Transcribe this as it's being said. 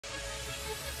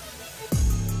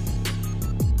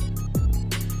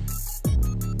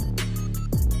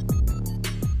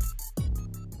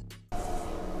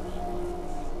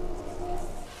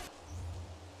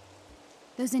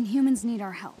Those Inhumans need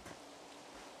our help.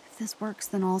 If this works,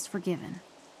 then all's forgiven.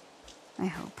 I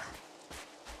hope.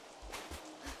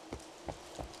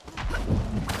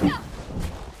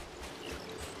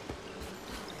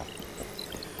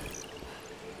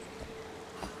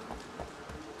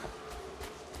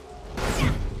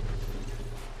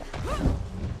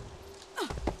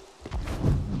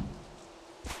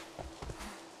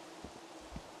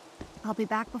 I'll be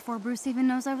back before Bruce even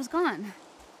knows I was gone.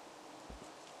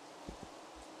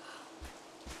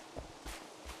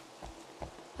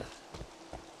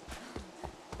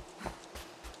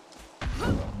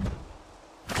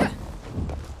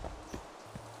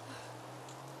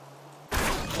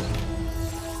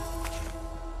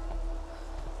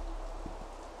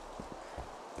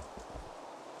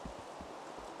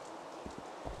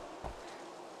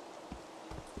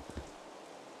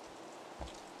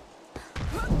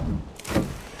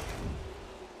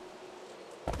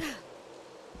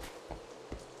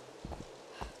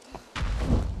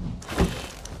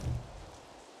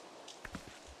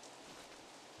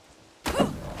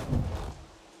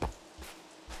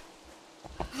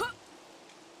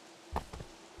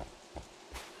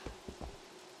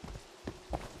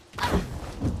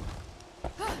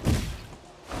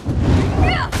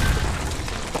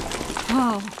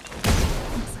 Whoa.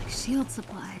 Looks like shield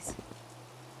supplies.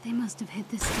 They must have hid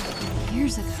this stuff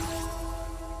years ago.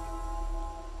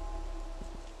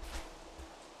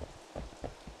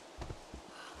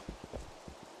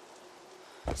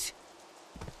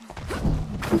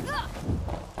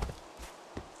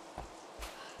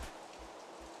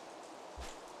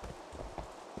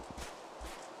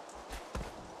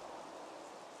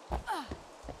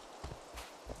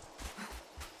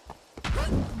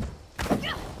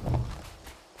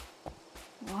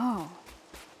 Whoa.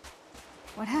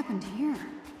 What happened here?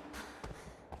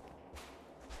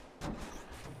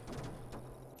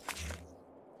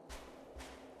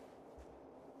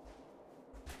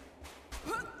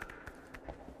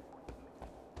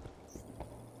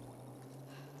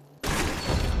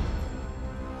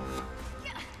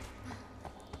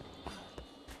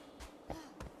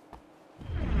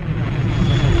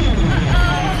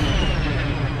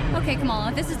 Okay,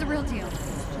 Kamala, this is the real deal.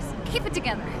 Just keep it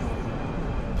together.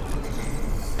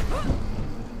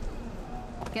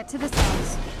 Get to the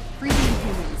cells. Free the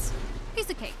Inhumans. Piece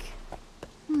of cake.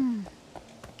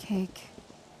 Cake.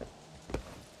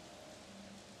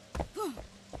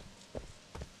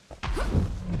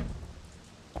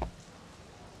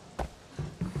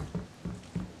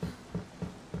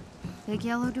 Big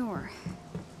yellow door.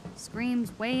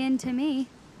 Screams way into me.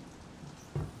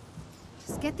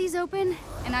 Just get these open,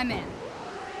 and I'm in.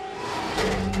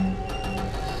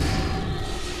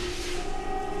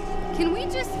 Can we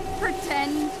just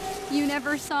pretend you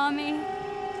never saw me?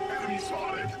 Enemy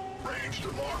spotted. Range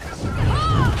to Marcus.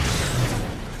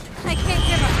 I can't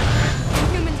give up.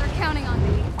 The humans are counting on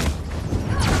me.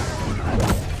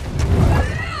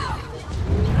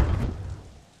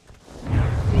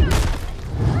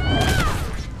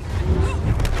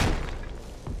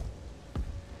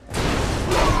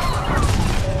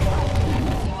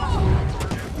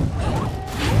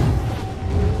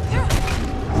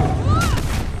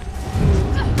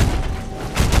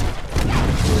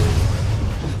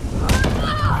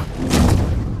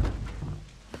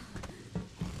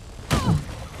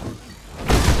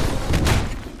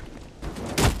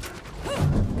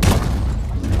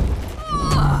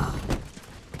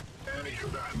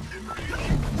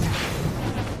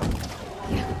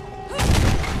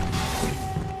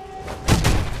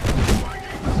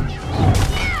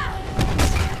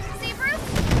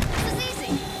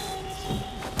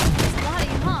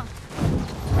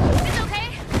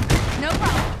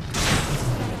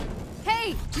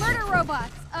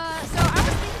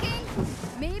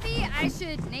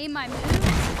 Name my moves.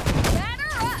 Batter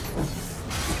up!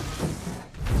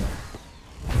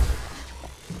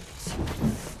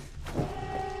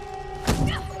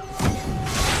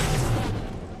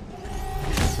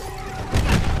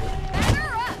 Batter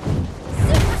up!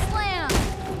 Super slam!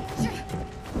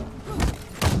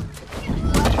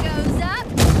 What goes up?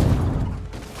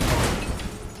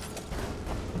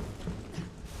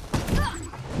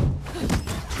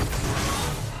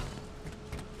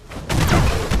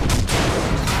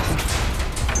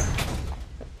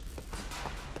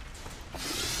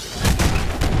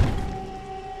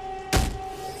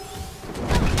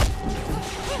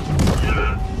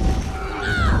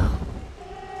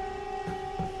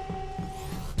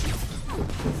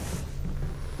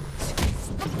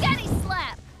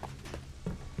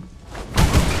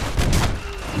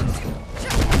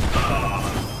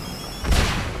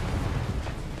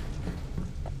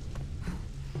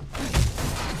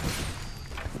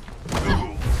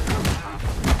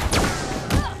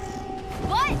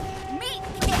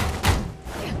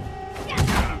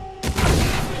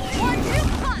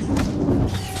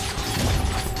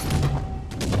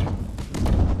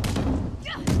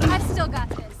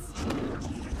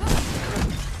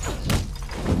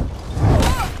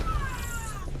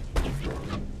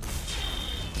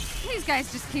 guys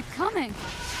just keep coming.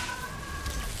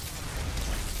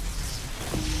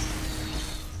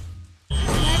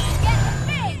 Let's get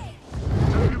big!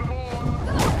 Take them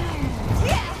on!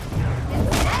 Yeah! It's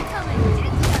that coming,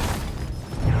 didn't ya?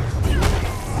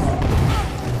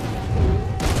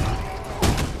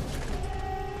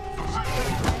 Flanking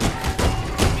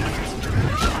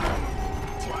position!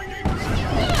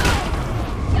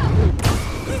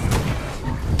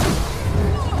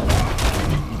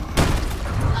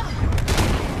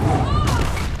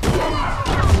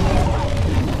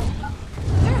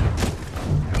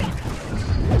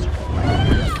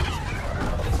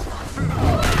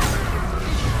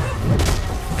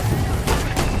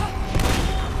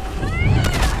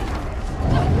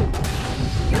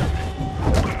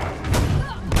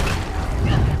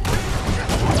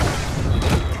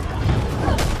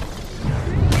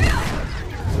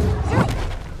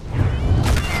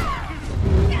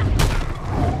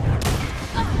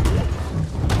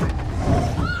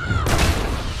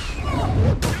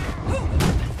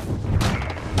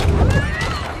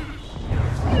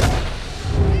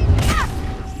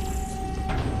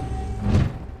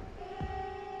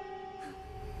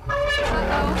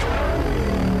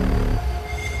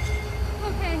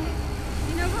 Okay,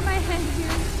 you know where my head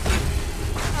here.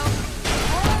 Oh,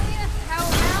 Olivia, how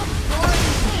about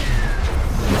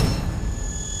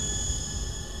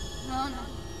Oh no.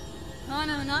 Oh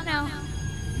no, not now.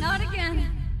 Not again.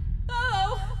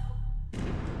 Oh!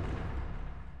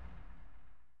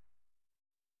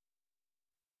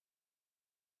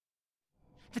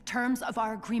 The terms of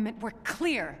our agreement were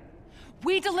clear.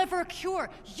 We deliver a cure.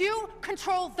 You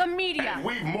control the media. And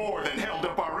we've more than held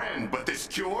up our end, but this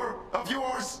cure of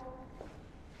yours?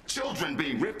 Children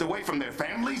being ripped away from their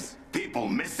families? People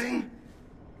missing?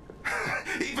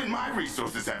 Even my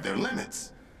resources have their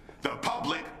limits. The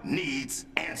public needs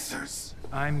answers.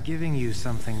 I'm giving you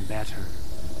something better.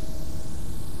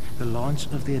 The launch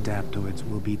of the adaptoids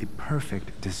will be the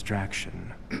perfect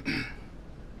distraction.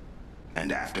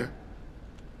 And after?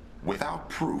 Without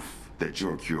proof that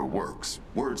your cure works,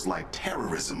 words like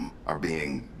terrorism are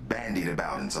being bandied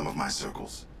about in some of my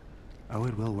circles. Oh,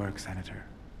 it will work, Senator.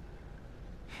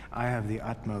 I have the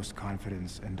utmost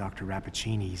confidence in Dr.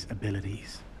 Rappaccini's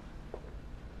abilities.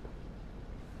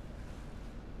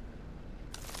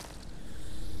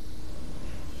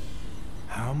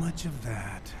 How much of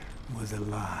that was a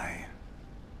lie?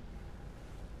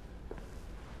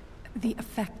 The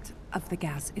effect of the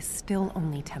gas is still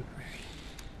only temporary.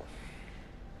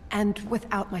 And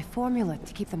without my formula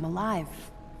to keep them alive,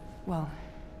 well,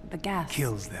 the gas...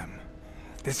 Kills them.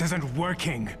 This isn't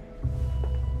working!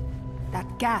 That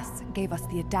gas gave us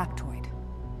the adaptoid.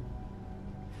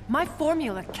 My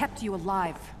formula kept you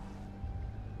alive.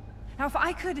 Now, if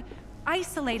I could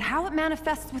isolate how it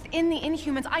manifests within the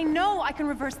Inhumans, I know I can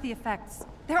reverse the effects.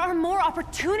 There are more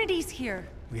opportunities here.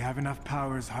 We have enough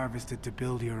powers harvested to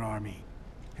build your army.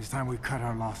 It's time we cut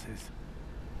our losses.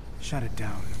 Shut it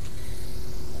down.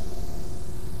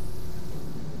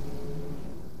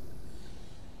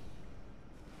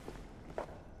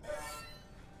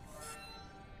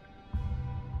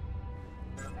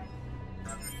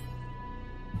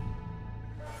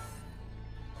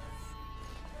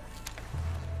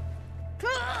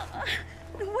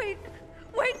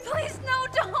 Wait, please, no,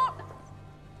 don't!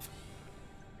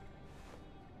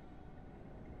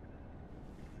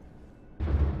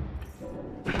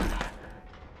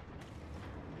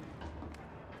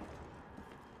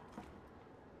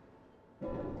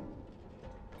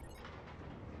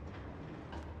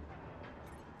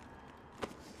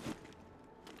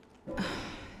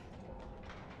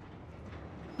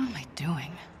 What am I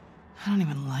doing? I don't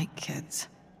even like kids.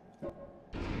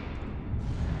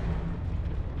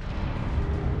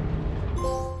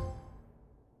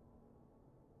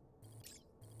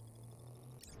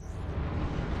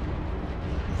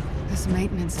 This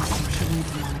maintenance system should lead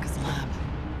to Monica's lab.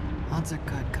 Odds are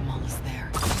good Kamala's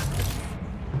there.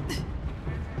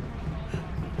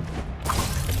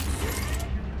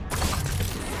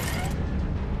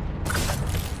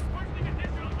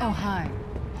 Oh, hi.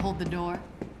 Hold the door.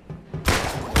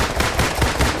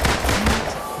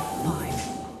 Fine.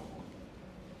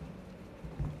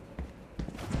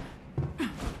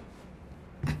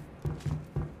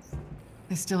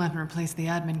 They still haven't replaced the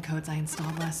admin codes I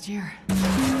installed last year.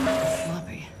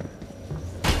 Sloppy.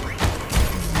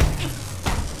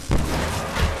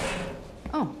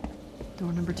 Oh,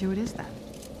 door number 2 it is then.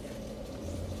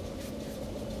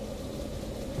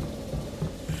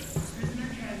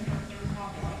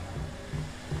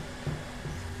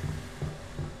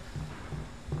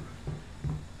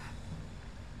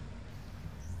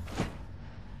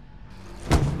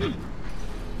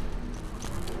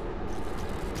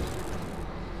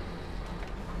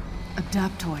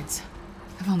 Adaptoids.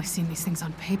 I've only seen these things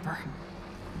on paper.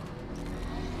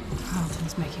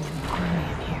 Carlton's making an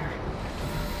army in here.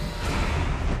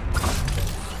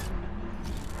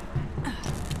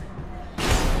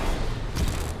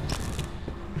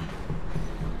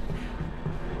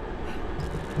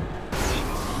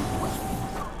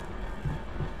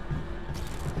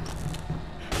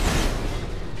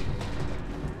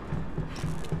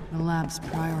 The lab's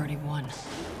priority one.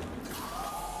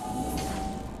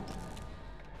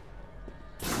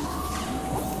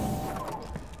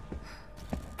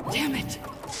 Damn it!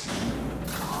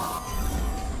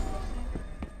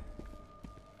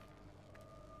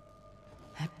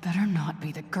 That better not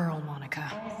be the girl, Monica.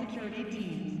 All security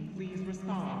teams, please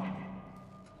respond.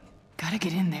 Gotta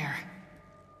get in there.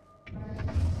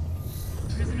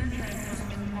 Prisoner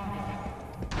transfer in progress.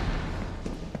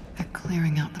 They're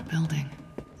clearing out the building.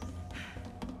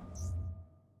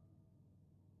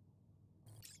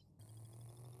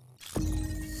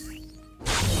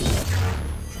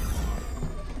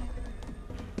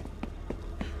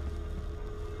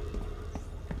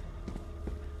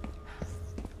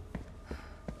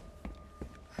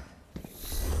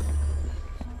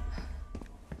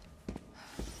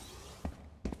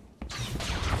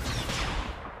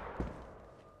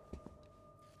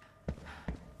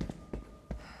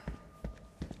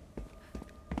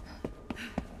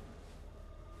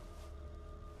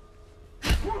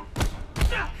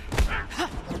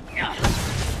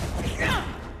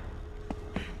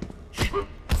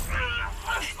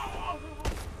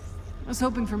 I was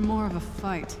hoping for more of a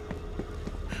fight.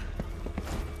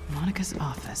 Monica's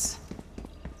office.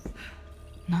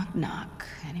 Knock, knock.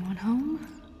 Anyone home?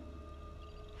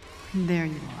 There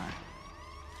you are.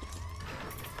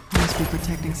 Must be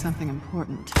protecting something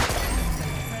important.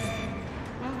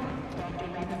 Welcome, Dr.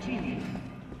 Rappaccini.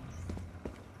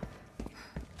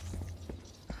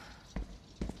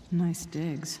 Nice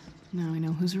digs. Now we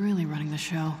know who's really running the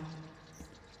show.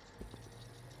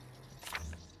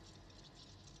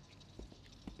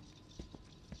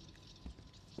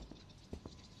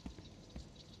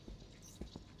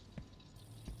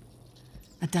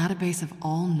 A database of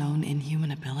all known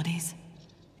Inhuman abilities?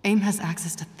 A.I.M has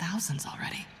access to thousands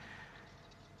already.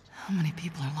 How many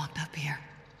people are locked up here?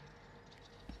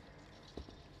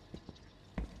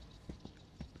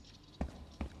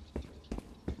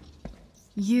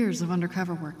 Years of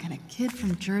undercover work, and a kid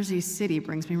from Jersey City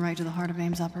brings me right to the heart of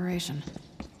A.I.M's operation.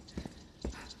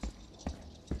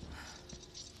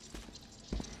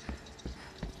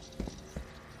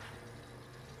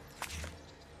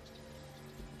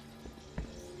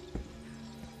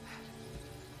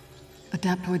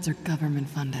 Adaptoids are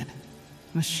government-funded.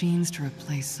 Machines to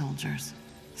replace soldiers.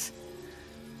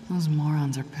 Those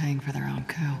morons are paying for their own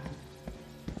coup.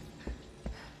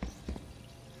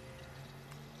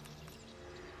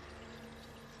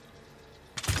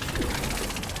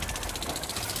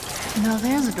 Now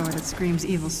there's a door that screams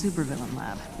evil supervillain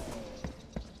lab.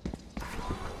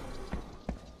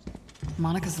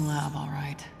 Monica's lab, all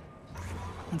right.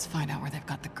 Let's find out where they've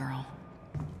got the girl.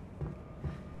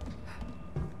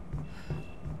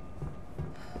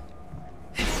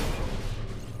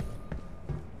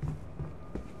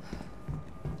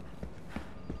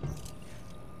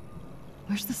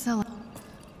 Where's the cellar?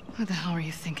 What the hell are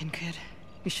you thinking, kid?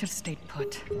 You should have stayed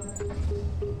put.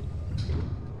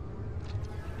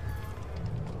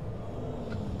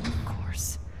 Of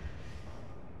course.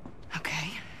 Okay.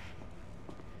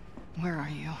 Where are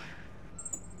you?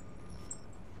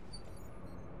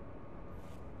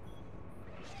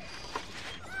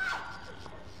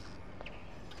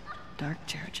 Dark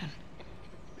Terrigen.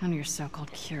 None of your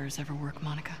so-called cures ever work,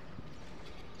 Monica.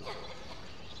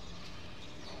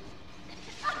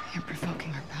 You're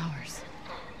provoking her powers.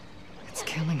 It's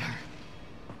killing her.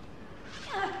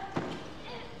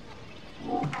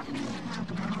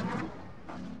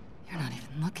 You're not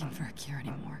even looking for a cure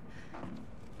anymore.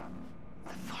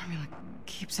 The formula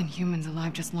keeps Inhumans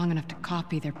alive just long enough to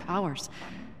copy their powers.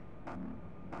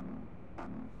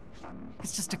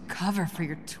 It's just a cover for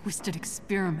your twisted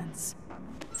experiments.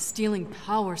 Stealing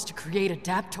powers to create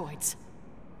adaptoids.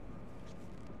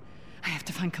 I have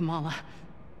to find Kamala.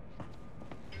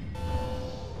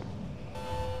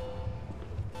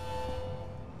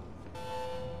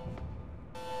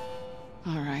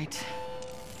 All right.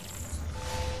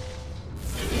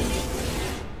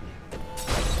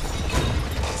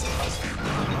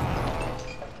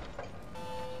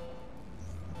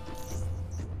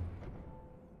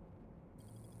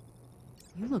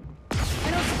 You look...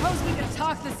 I don't suppose we can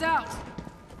talk this out!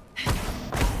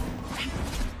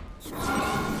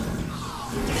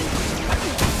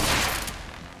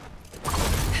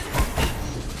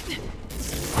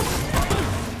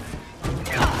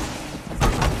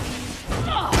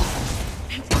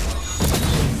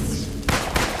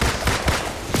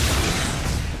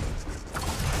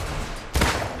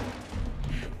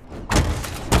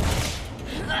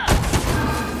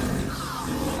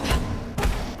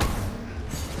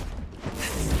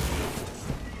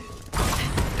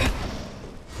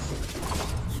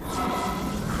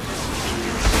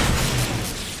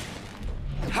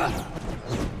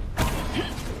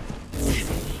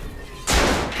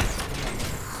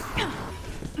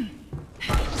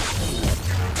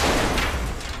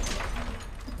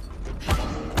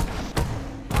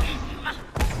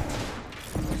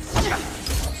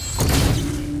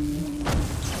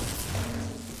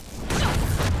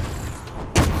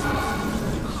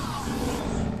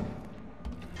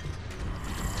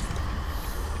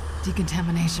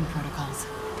 Decontamination protocols.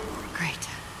 Great.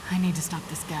 I need to stop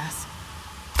this gas.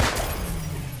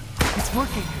 It's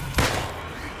working.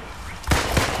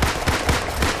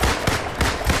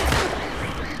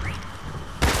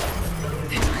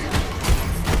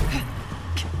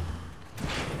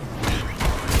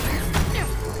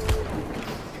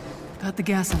 Got the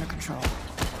gas under control.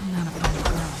 I'm not a fine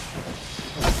girl.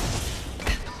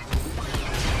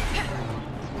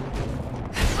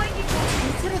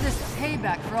 Consider this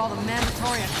payback for all the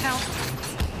mandatory accountants.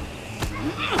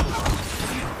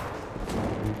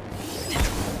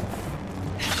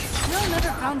 You'll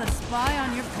never found the spy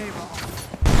on your payroll.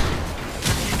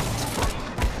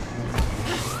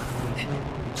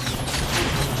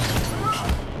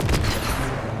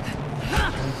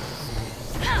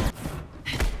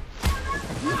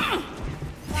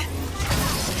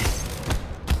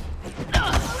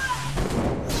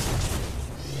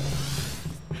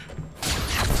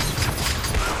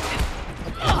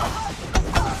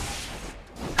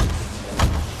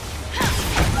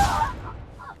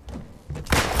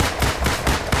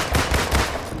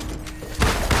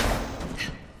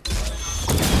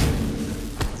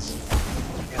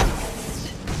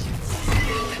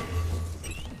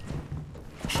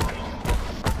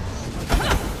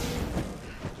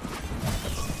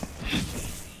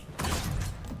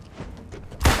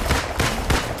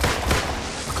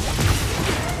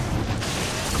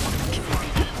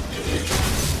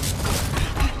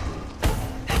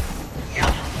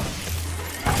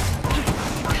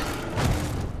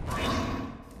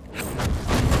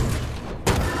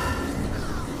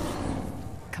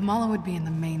 Kamala would be in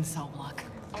the main cell block.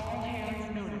 All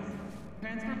hands notice.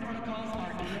 Transfer protocols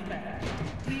are in effect.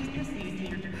 Please proceed to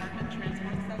your department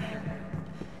transport sector.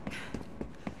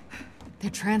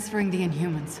 They're transferring the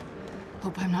Inhumans.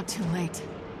 Hope I'm not too late.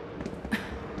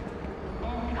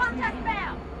 Contact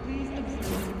found! Please observe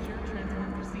secure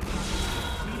transport procedures.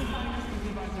 Notify your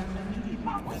supervisor immediately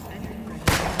with any information.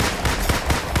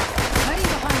 Hiding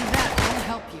behind that won't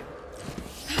help you.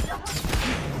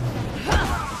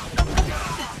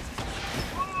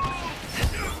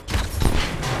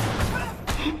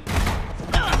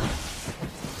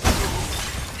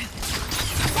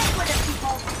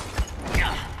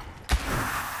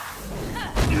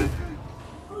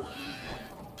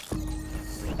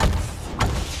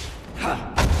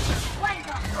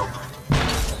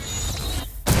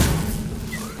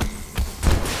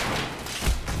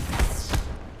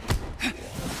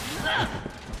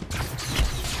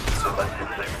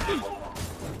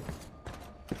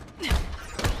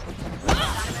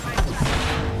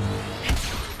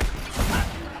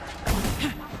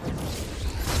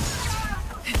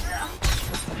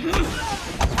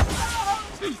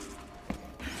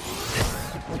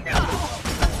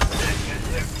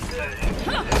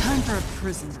 Time for a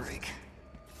prison break.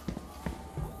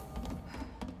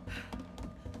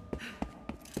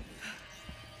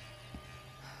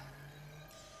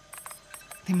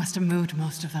 They must have moved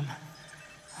most of them.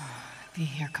 Be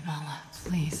here, Kamala,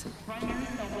 please. Primary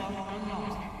cell block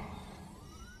unlocked.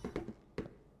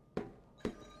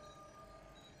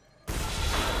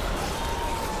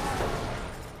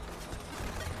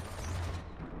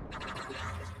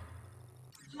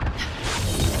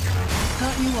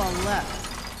 Thought you all left.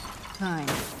 Fine.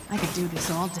 I could do this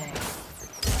all day.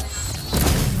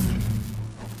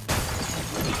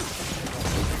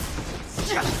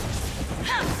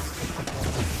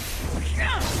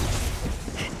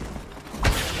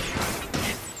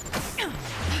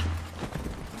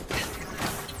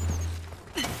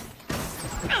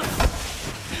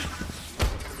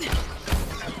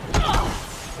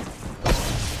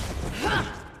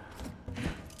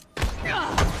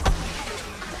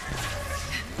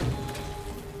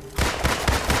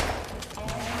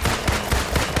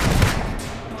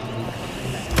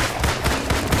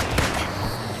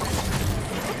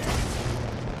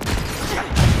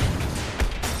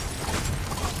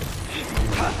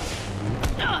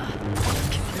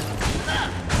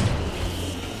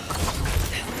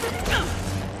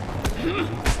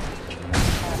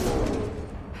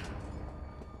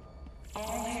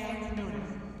 All hands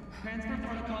notice. Transfer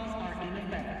protocols are in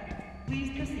effect. Please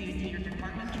proceed to your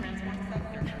department transport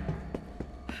sector.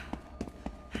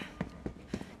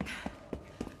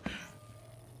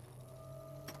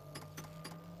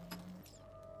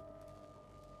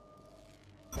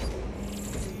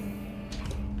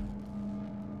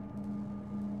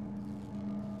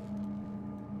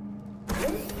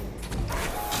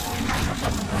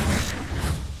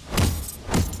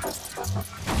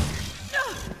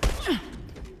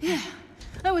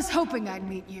 I was hoping I'd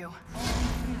meet you.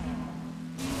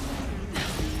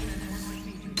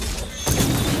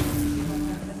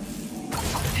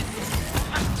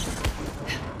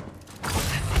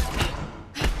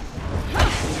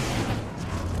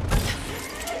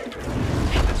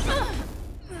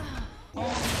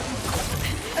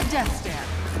 death stare,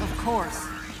 of course.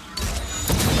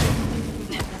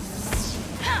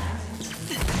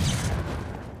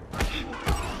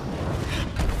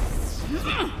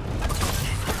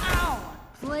 Ow!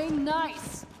 Play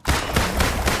nice.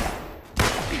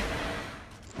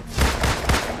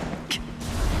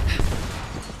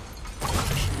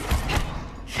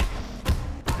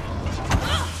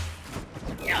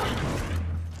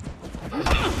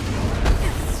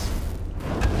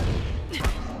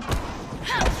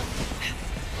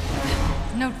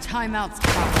 No timeouts,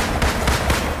 Carl.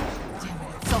 Damn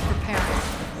it, it's self-repairing.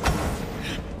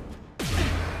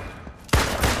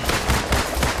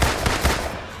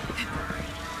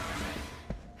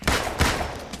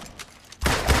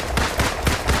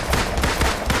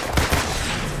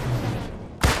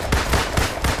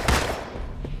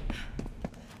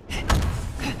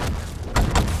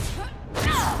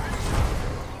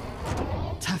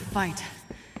 Tough fight.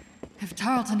 If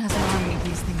Tarleton has an army of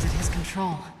these things at his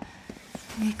control,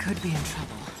 we could be in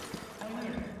trouble.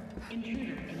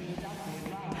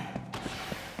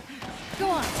 Go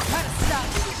on, try to stop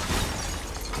me.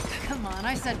 Come on,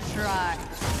 I said try.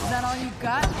 Is that all you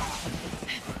got?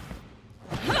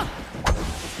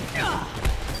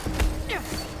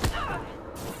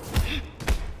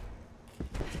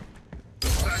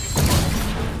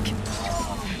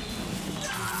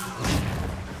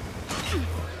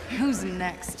 Who's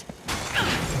next?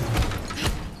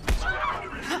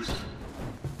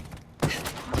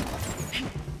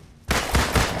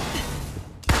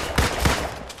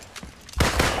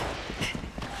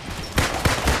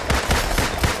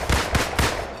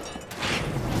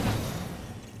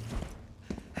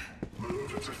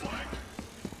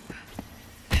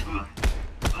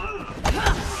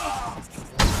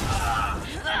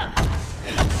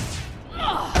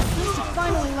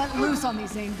 Finally let loose on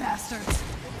these AIM bastards.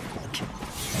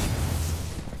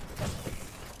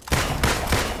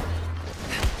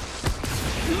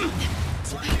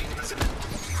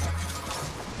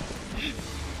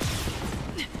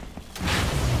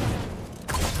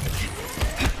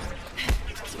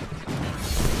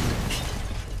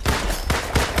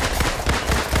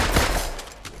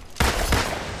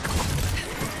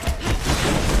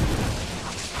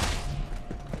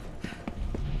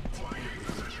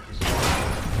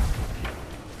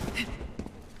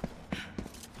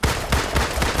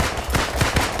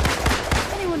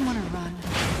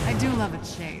 Love a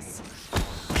chase.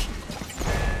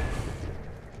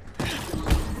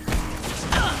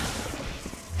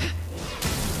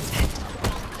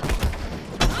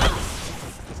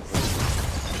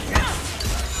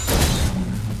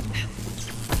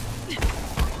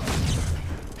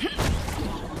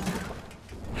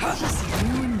 Just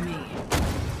you and me.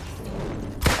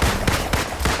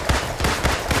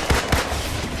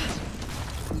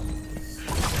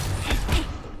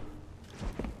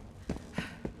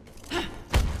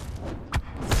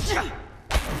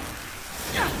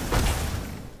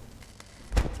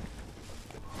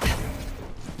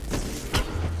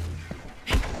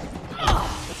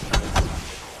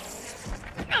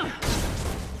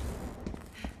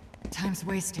 Time's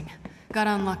wasting. Gotta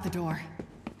unlock the door.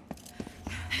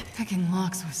 Picking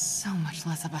locks was so much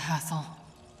less of a hassle.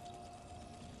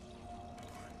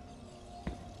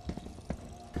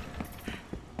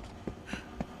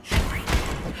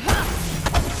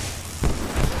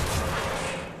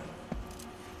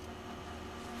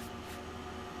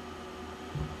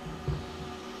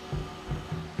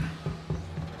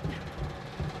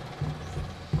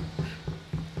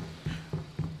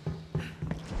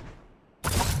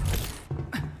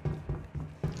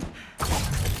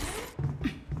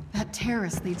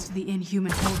 Terrace leads to the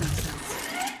Inhuman holding cells.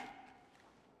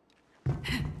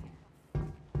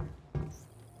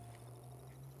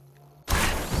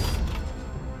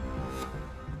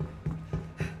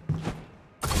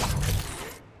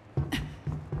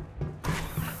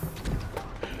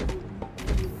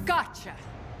 Gotcha!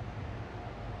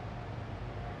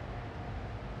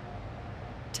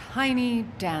 Tiny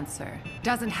dancer.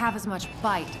 Doesn't have as much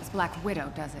bite as Black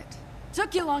Widow, does it?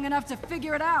 Took you long enough to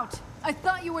figure it out. I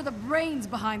thought you were the brains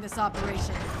behind this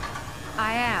operation.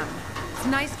 I am. It's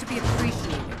nice to be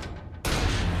appreciated.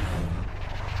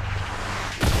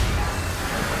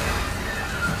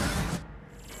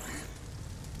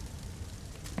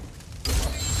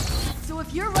 So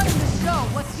if you're running the show,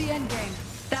 what's the end game?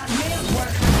 That may have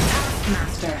worked for the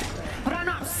Taskmaster, but I'm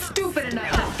not stupid enough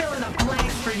to fill in the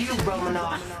blanks for you,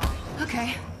 Romanoff.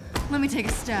 Okay, let me take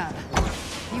a stab.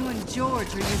 You and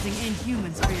George are using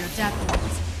Inhumans for your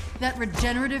adaptoids. That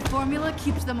regenerative formula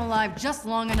keeps them alive just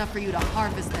long enough for you to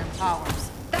harvest their powers.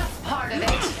 That's part of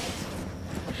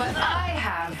it. But I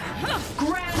have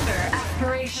grander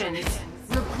aspirations.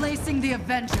 Replacing the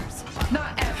Avengers.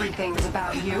 Not everything's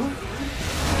about you.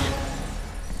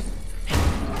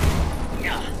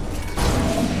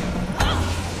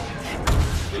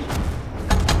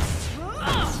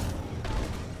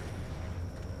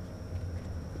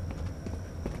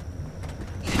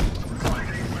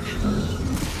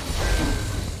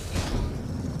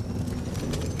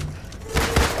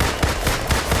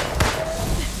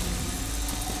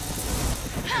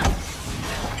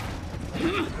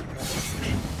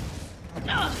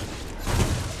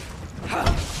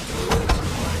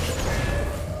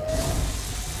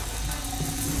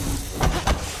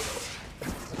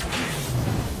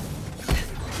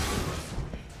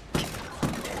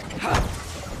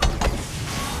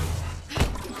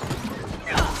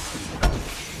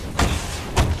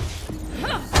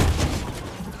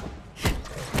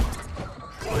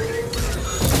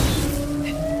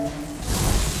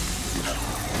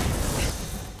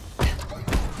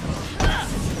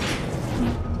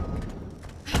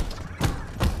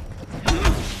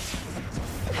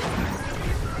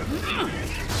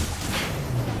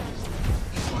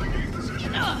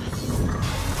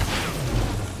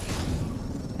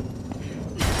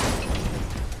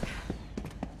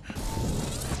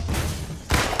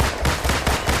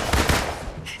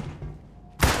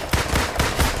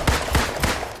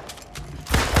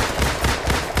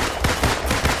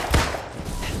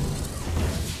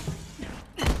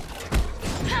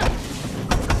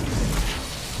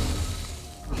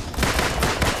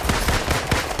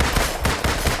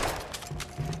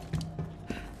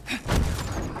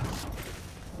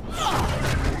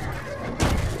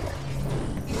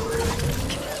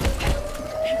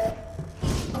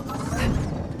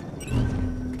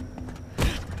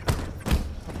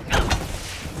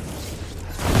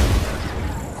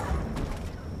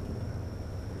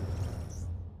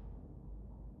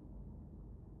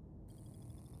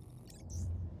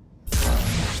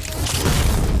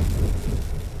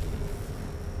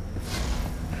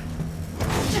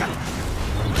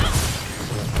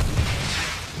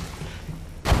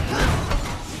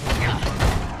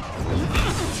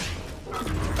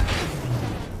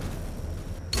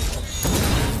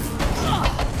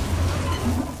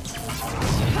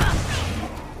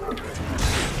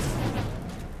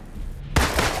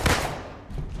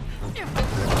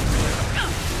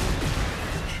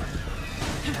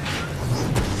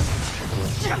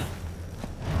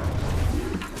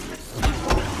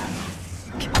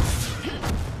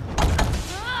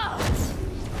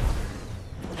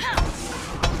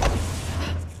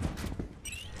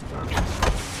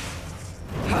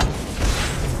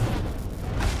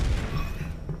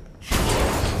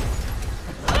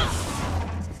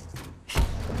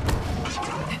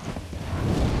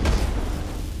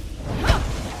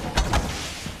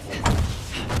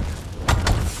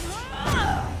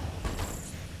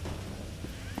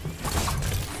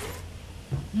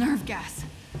 Nerve gas.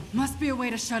 Must be a way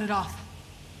to shut it off.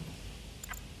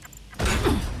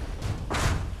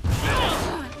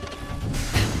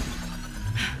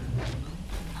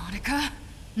 Monica?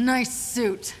 Nice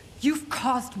suit. You've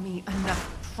caused me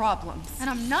enough problems. And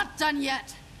I'm not done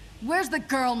yet. Where's the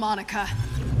girl, Monica?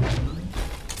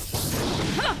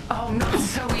 Oh, not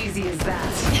so easy as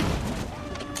that.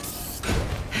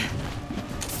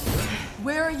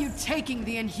 Where are you taking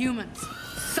the Inhumans?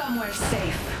 Somewhere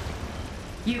safe.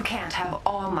 You can't have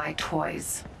all my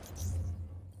toys.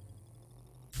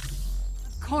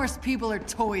 Of course people are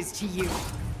toys to you. No,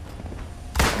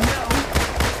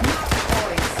 not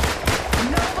toys.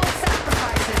 Noble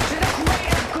sacrifices to the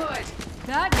greater good.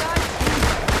 That guy's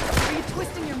evil. Are you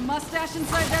twisting your mustache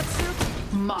inside that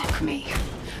suit? Mock me.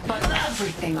 But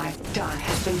everything I've done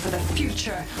has been for the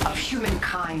future of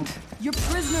humankind. Your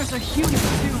prisoners are human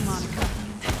too, Monica.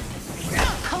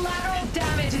 Collateral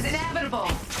damage is inevitable.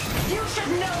 You should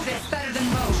know this better than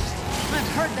most. I've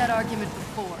heard that argument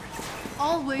before.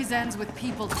 Always ends with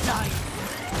people dying.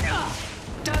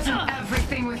 Doesn't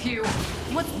everything with you?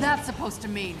 What's that supposed to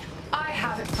mean? I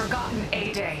haven't forgotten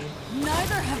A-Day.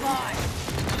 Neither have I.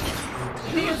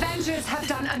 The Avengers have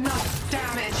done enough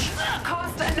damage,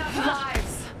 cost enough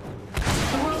lives.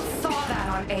 The world saw that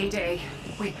on A-Day.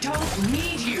 We don't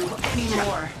need you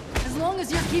anymore. As long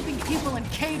as you're keeping people in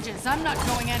cages, I'm not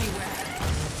going anywhere.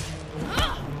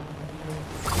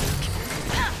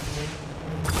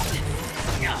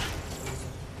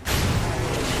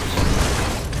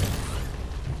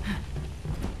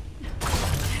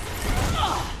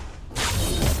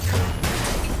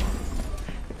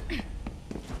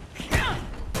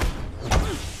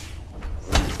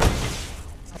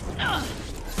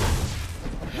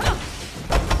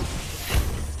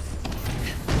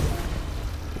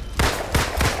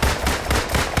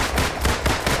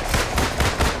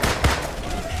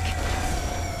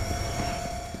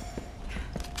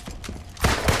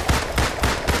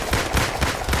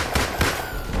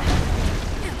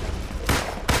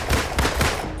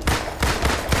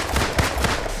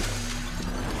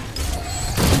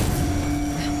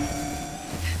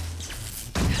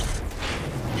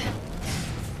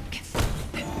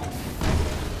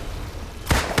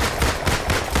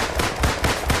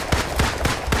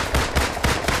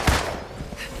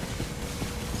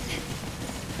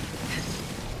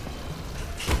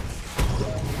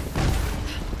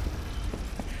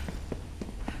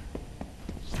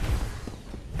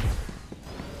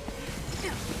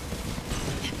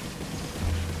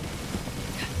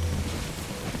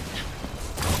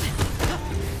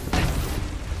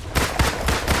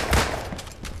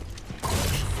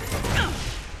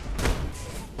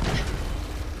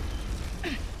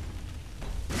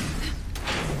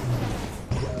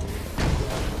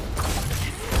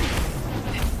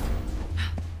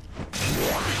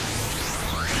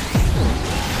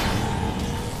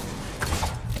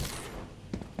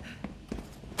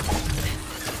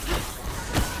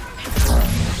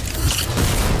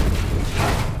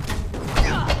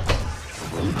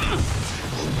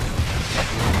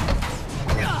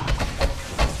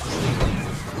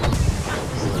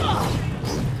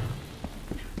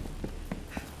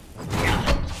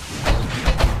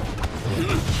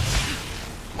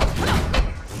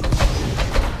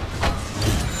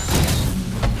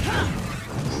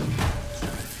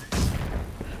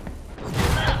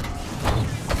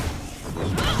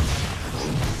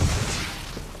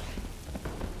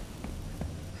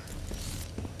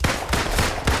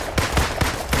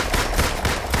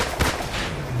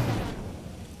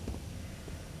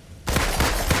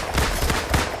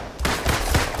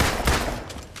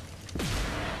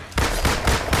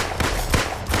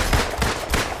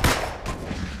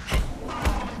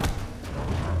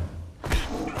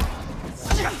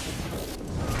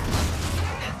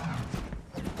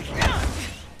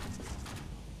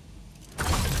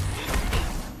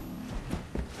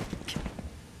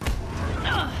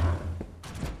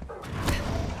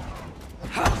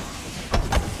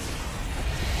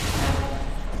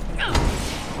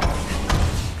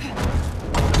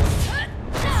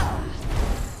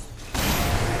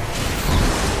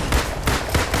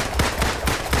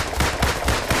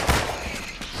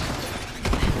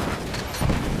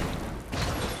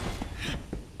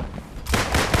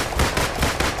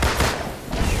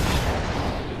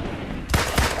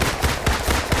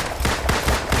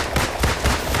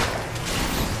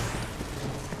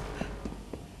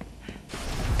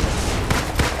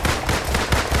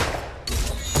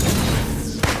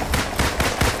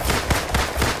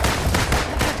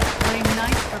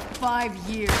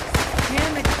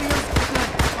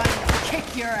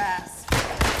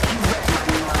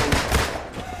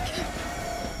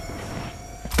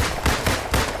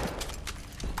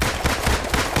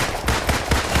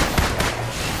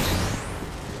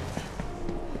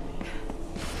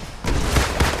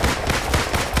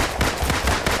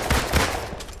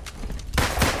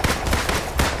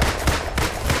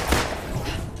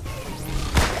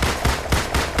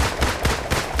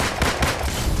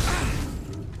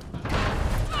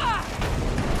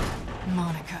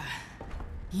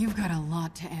 got a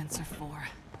lot to answer for.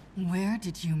 Where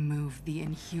did you move the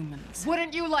Inhumans?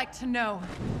 Wouldn't you like to know?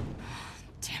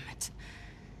 Damn it.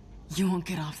 You won't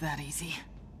get off that easy.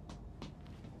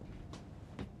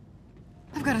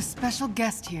 I've got a special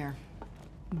guest here.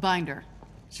 Binder.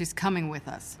 She's coming with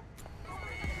us.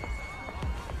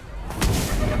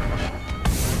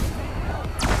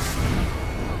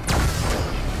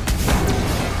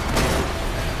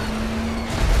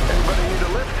 Anybody need a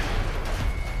lift?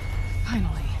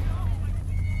 Finally.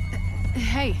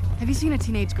 Hey, have you seen a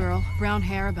teenage girl? Brown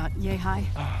hair, about yay high?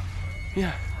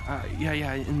 Yeah,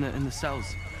 in the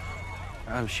cells.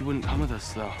 She wouldn't come with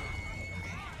us, though.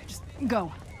 Okay, just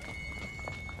go.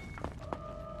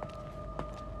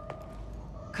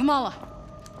 Kamala!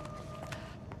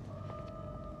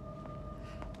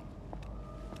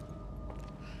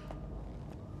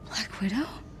 Black Widow?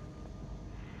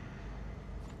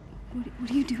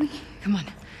 What are you doing? Come on,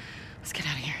 let's get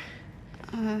out of here.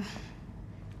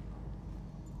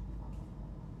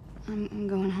 I'm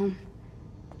going home.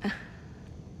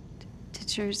 To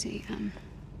Jersey. I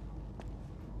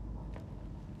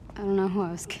don't know who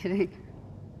I was kidding.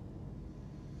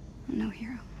 I'm no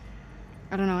hero.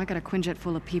 I don't know, I got a Quinjet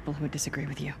full of people who would disagree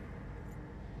with you.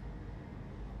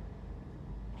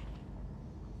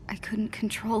 I couldn't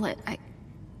control it. I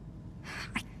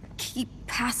keep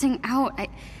passing out. I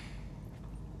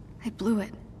blew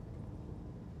it.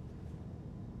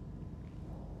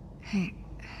 Hey.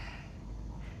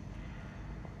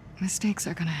 Mistakes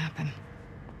are gonna happen.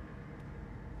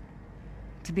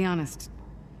 To be honest,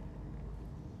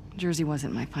 Jersey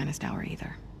wasn't my finest hour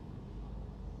either.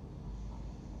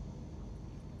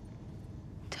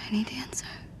 Tiny Dancer.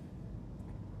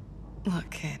 Look,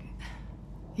 kid.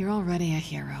 You're already a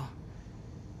hero.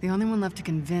 The only one left to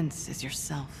convince is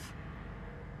yourself.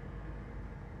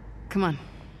 Come on.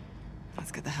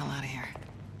 Let's get the hell out of here.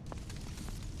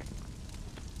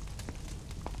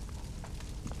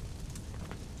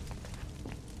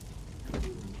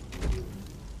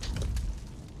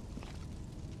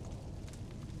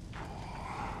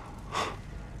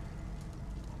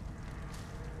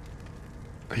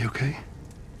 Are you okay?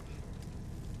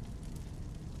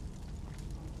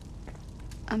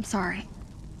 I'm sorry.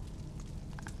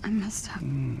 I messed up.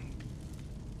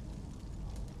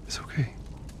 It's okay.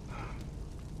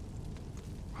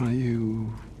 Why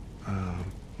don't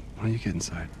you get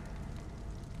inside?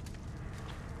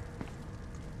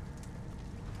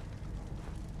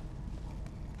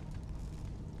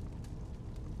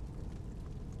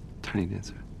 Tiny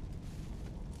Dancer.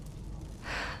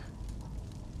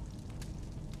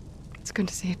 It's good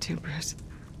to see you too, Bruce.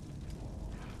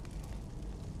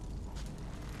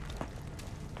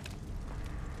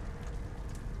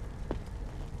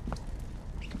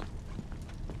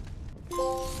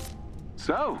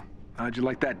 So, how'd you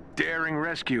like that daring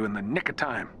rescue in the nick of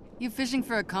time? You fishing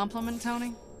for a compliment,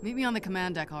 Tony? Meet me on the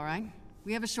command deck, all right?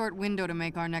 We have a short window to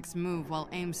make our next move while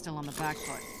A.I.M's still on the back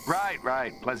foot.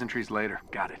 Right. Pleasantries later.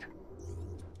 Got it.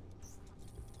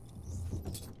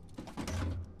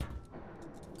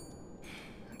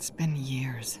 It's been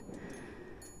years.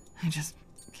 I just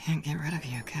can't get rid of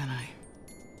you, can I?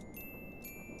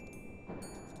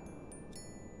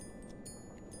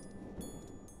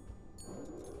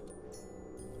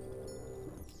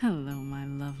 Hello, my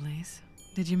lovelies.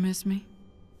 Did you miss me?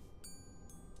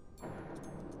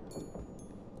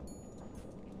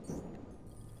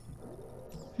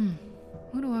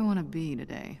 Who do I want to be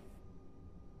today?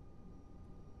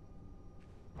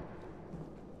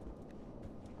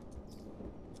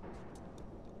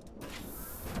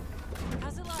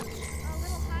 How's it look? A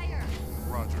little higher.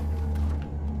 Roger.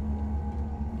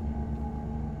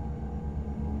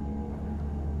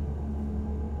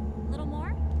 A little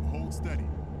more? Hold steady.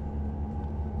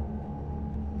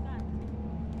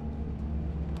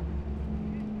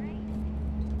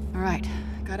 All right,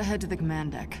 gotta head to the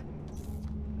command deck.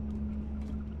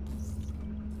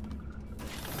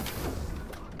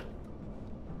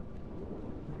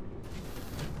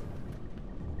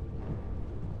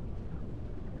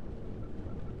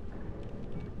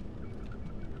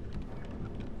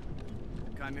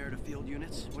 Chimera to field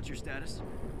units, what's your status?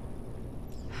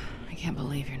 I can't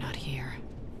believe you're not here.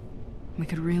 We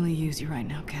could really use you right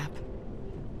now, Cap.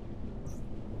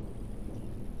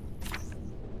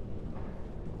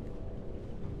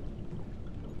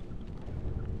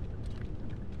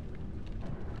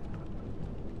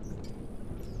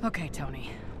 Okay,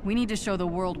 Tony. We need to show the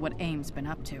world what A.I.M's been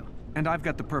up to. And I've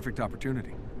got the perfect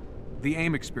opportunity. The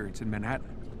A.I.M experience in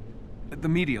Manhattan. The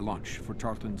media launch for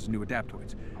Tarleton's new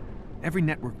adaptoids. Every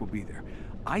network will be there.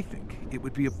 I think it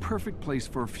would be a perfect place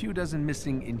for a few dozen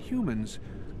missing Inhumans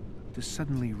to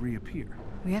suddenly reappear.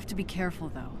 We have to be careful,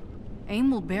 though.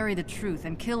 A.I.M will bury the truth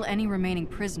and kill any remaining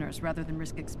prisoners rather than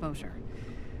risk exposure.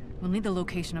 We'll need the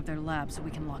location of their lab so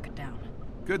we can lock it down.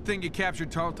 Good thing you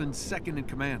captured Tarleton's second in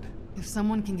command. If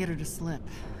someone can get her to slip,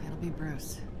 it'll be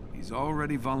Bruce. He's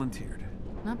already volunteered.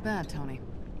 Not bad, Tony.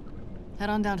 Head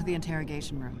on down to the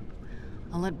interrogation room.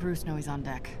 I'll let Bruce know he's on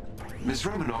deck. Miss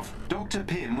Romanoff, Dr.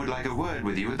 Pym would like a word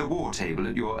with you at the war table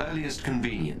at your earliest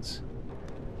convenience.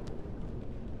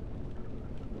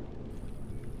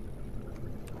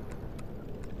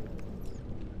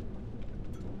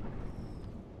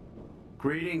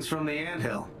 Greetings from the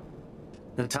anthill.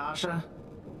 Natasha,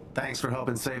 thanks for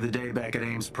helping save the day back at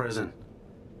A.I.M.'s prison,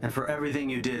 and for everything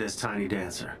you did as Tiny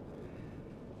Dancer.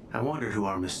 I wondered who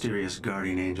our mysterious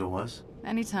guardian angel was.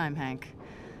 Anytime, Hank.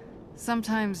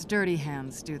 Sometimes dirty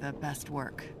hands do the best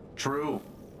work. True.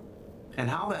 And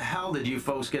how the hell did you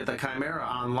folks get the Chimera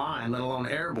online, let alone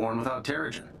airborne, without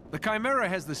Terrigen? The Chimera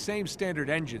has the same standard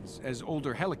engines as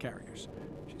older helicarriers.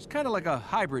 She's kind of like a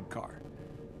hybrid car.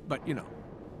 But, you know,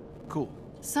 cool.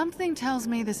 Something tells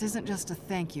me this isn't just a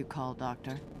thank you call,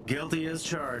 Doctor. Guilty as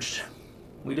charged.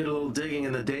 We did a little digging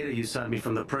in the data you sent me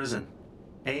from the prison.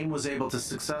 A.I.M was able to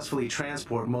successfully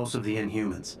transport most of the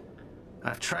Inhumans.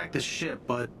 I've tracked the ship,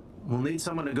 but we'll need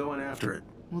someone to go in after it.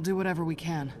 We'll do whatever we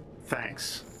can.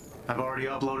 Thanks. I've already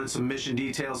uploaded some mission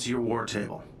details to your war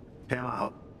table. Pam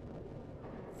out.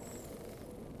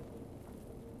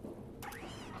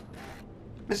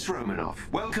 Miss Romanoff,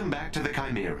 welcome back to the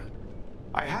Chimera.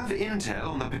 I have intel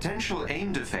on the potential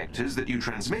A.I.M defectors that you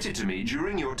transmitted to me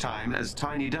during your time as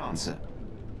Tiny Dancer.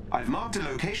 I've marked a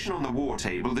location on the war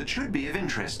table that should be of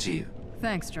interest to you.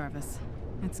 Thanks, Jarvis.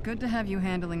 It's good to have you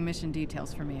handling mission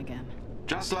details for me again.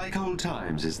 Just like old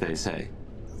times, as they say.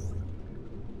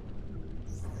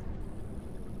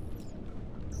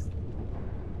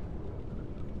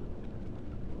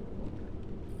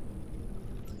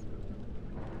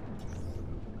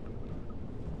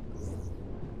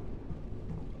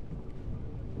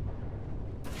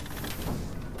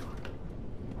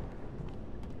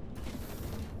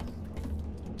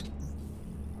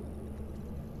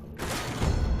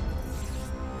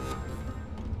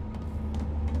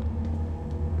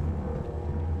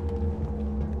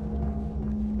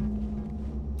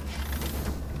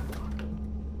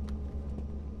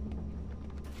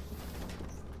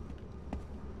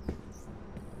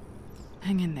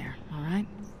 Hang in there, all right?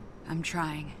 I'm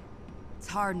trying. It's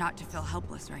hard not to feel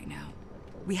helpless right now.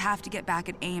 We have to get back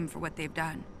at A.I.M for what they've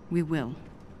done. We will.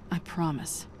 I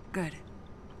promise. Good.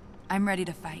 I'm ready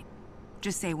to fight.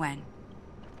 Just say when.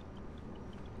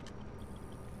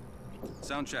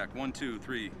 Sound check. 1, 2,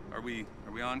 3. Are we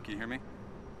on? Can you hear me?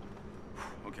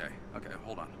 Okay,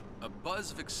 hold on. A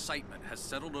buzz of excitement has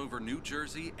settled over New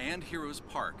Jersey and Heroes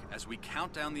Park as we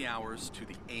count down the hours to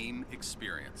the A.I.M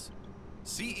experience.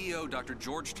 CEO Dr.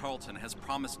 George Tarleton has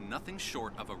promised nothing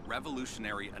short of a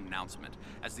revolutionary announcement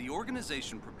as the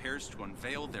organization prepares to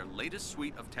unveil their latest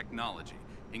suite of technology,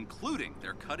 including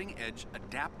their cutting-edge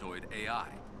Adaptoid AI.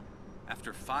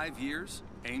 After 5 years,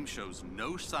 A.I.M shows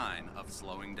no sign of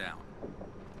slowing down.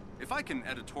 If I can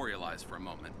editorialize for a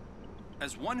moment,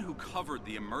 as one who covered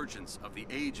the emergence of the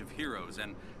Age of Heroes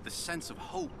and the sense of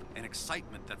hope and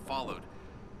excitement that followed,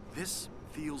 this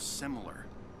feels similar,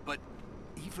 but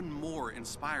even more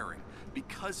inspiring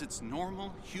because it's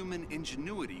normal human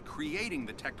ingenuity creating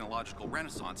the technological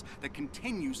renaissance that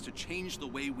continues to change the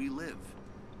way we live.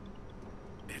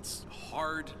 It's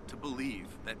hard to believe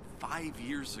that 5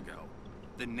 years ago,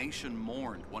 the nation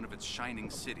mourned one of its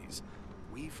shining cities.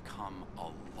 We've come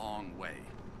a long way.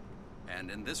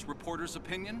 And in this reporter's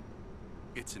opinion,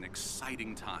 it's an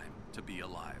exciting time to be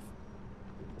alive.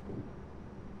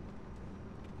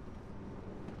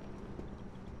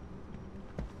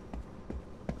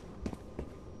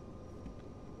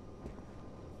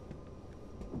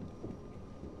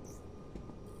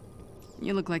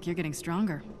 You look like you're getting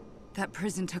stronger. That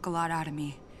prison took a lot out of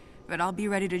me, but I'll be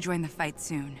ready to join the fight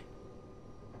soon.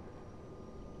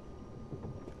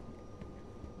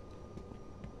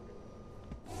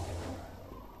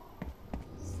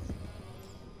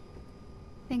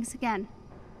 Thanks again.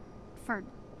 For...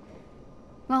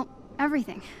 well,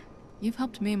 everything. You've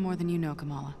helped me more than you know,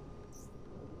 Kamala.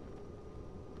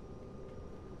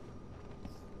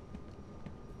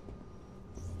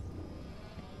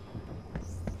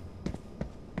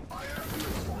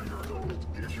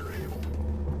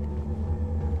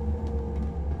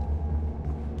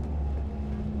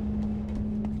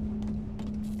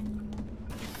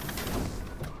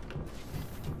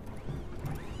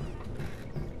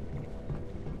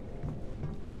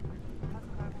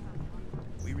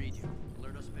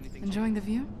 Enjoying the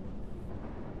view?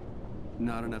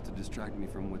 Not enough to distract me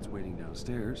from what's waiting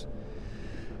downstairs.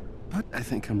 But I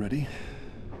think I'm ready.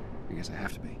 I guess I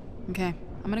have to be. Okay,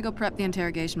 I'm gonna go prep the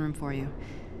interrogation room for you.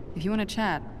 If you want to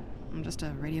chat, I'm just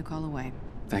a radio call away.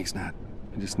 Thanks, Nat.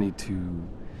 I just need to,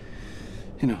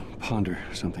 ponder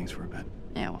some things for a bit.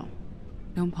 Yeah, well,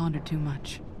 don't ponder too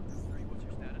much. What's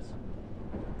your status?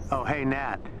 Oh, hey,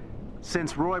 Nat.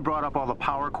 Since Roy brought up all the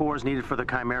power cores needed for the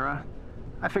Chimera,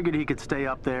 I figured he could stay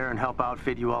up there and help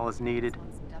outfit you all as needed.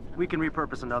 We can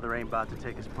repurpose another aimbot to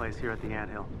take his place here at the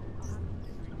anthill.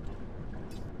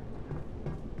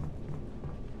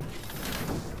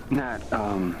 Nat,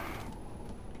 I'm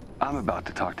about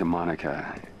to talk to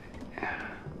Monica.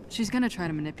 She's gonna try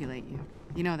to manipulate you.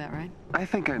 You know that, right? I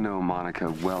think I know Monica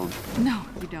well. No,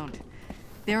 you don't.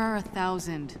 There are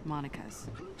 1,000 Monicas.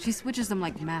 She switches them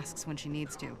like masks when she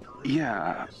needs to.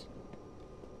 Yeah.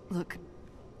 Look,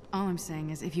 all I'm saying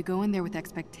is if you go in there with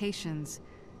expectations,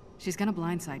 she's gonna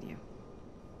blindside you.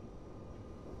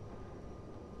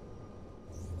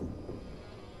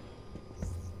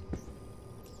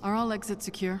 Are all exits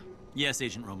secure? Yes,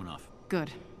 Agent Romanoff. Good.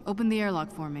 Open the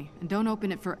airlock for me, and don't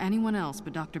open it for anyone else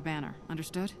but Dr. Banner.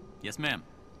 Understood? Yes, ma'am.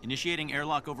 Initiating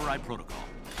airlock override protocol.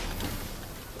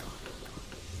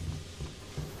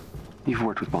 You've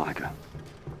worked with Monica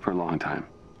for a long time.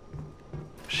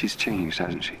 She's changed,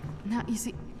 hasn't she? Now, you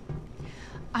see,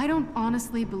 I don't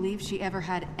honestly believe she ever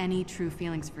had any true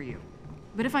feelings for you.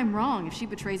 But if I'm wrong, if she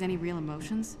betrays any real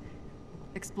emotions,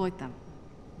 exploit them.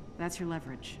 That's your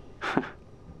leverage.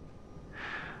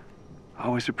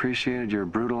 Always appreciated your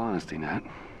brutal honesty, Nat.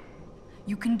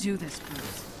 You can do this,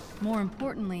 Bruce. More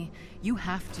importantly, you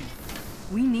have to.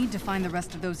 We need to find the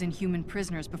rest of those Inhuman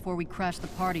prisoners before we crash the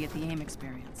party at the A.I.M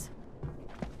experience.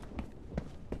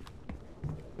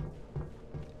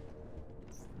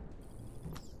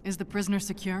 Is the prisoner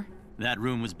secure? That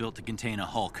room was built to contain a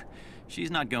Hulk.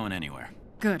 She's not going anywhere.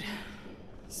 Good.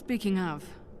 Speaking of,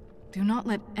 do not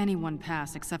let anyone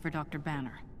pass except for Dr.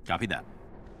 Banner. Copy that.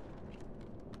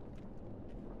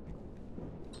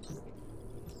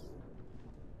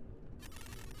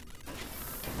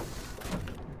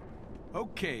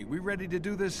 Okay, we ready to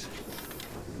do this?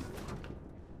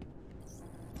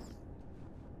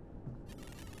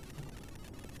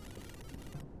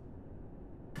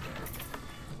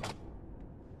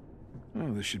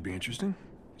 Oh, this should be interesting.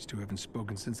 These two haven't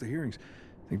spoken since the hearings.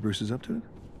 Think Bruce is up to it?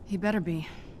 He better be.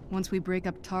 Once we break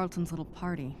up Tarleton's little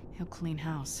party, he'll clean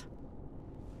house.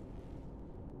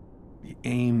 The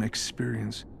A.I.M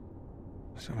experience.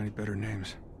 So many better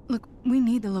names. Look, we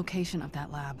need the location of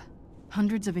that lab.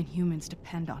 Hundreds of Inhumans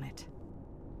depend on it.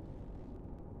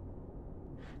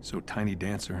 So Tiny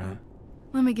Dancer, huh?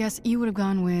 Let me guess, you would have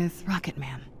gone with Rocket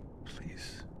Man.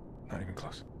 Please. Not even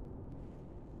close.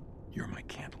 You're my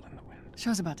candle in the wind.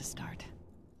 Show's about to start.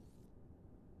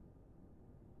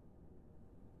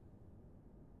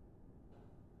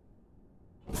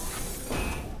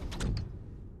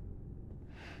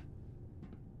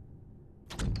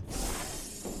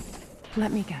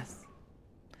 Let me guess.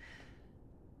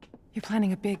 You're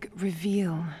planning a big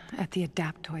reveal at the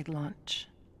Adaptoid launch.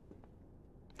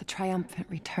 The triumphant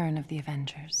return of the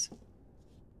Avengers.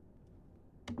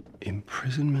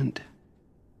 Imprisonment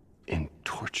and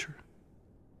torture.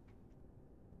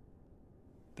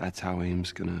 That's how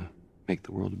A.I.M's gonna make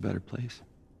the world a better place?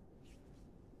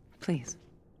 Please.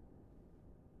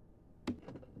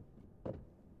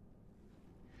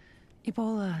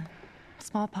 Ebola,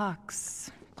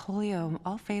 smallpox, polio,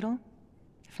 all fatal,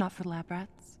 if not for lab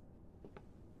rats.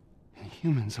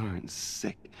 Humans aren't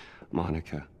sick,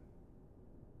 Monica.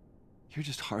 You're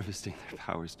just harvesting their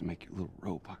powers to make your little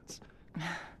robots.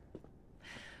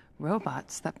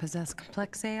 Robots that possess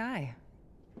complex AI.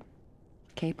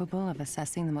 Capable of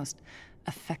assessing the most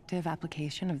effective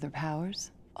application of their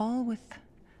powers, all with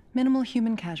minimal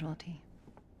human casualty.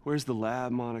 Where's the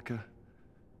lab, Monica?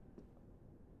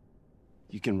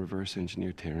 You can reverse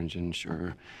engineer Terrigen,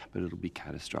 sure, but it'll be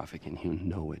catastrophic and you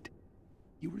know it.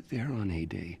 You were there on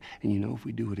A-Day, and you know if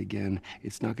we do it again,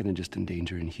 it's not gonna just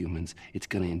endanger Inhumans, it's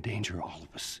gonna endanger all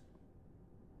of us.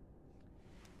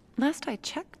 Last I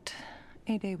checked,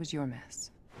 A-Day was your mess.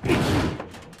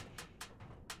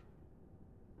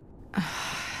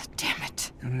 Damn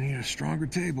it. Gonna need a stronger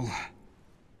table.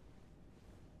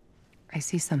 I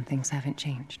see some things haven't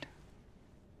changed.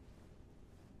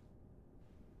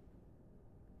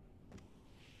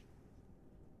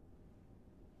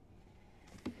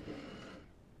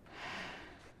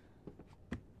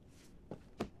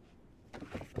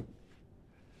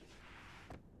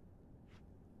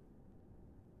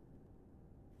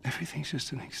 Everything's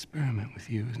just an experiment with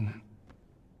you, isn't it?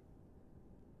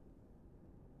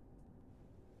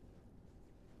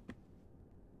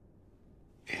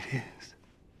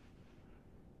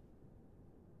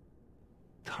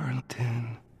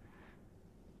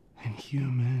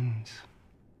 humans.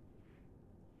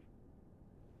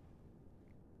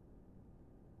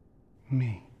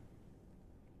 Me.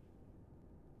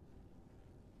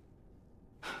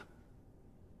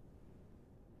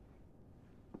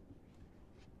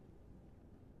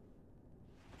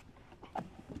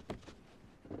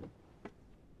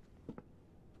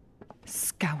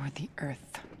 Scour the Earth.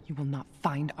 You will not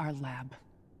find our lab.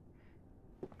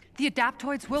 The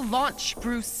Adaptoids will launch,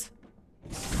 Bruce.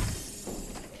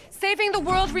 Saving the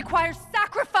world requires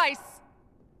sacrifice!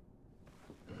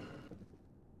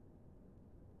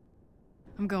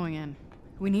 I'm going in.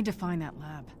 We need to find that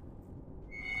lab.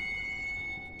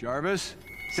 Jarvis?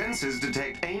 Sensors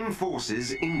detect AIM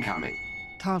forces incoming.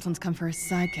 Tarleton's come for his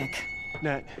sidekick.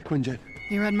 Nat, Quinjet.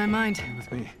 You read my mind. Stay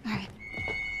with me. All right.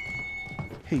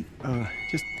 Hey,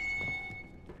 just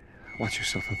watch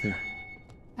yourself out there.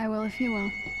 I will if you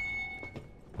will.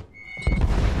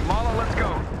 Kamala, let's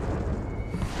go.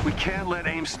 We can't let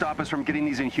AIM stop us from getting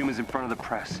these Inhumans in front of the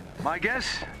press. My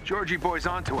guess? Georgie boy's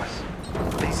onto us.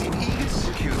 They seem eager to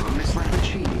secure Miss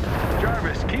Rappuccini.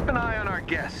 Jarvis, keep an eye on our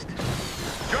guest.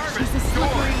 Jarvis, She's a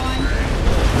slippery one.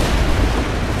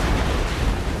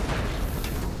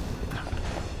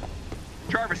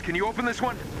 Jarvis, can you open this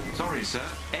one? Sorry, sir.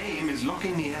 AIM is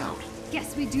locking me out.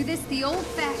 Guess we do this the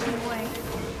old-fashioned way.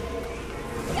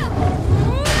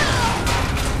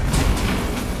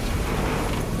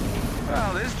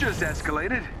 Well, this just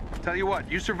escalated. Tell you what,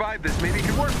 you survived this, maybe it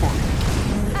could work for me.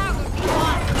 That would be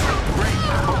awesome. Great,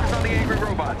 focus on the angry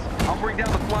robots. I'll bring down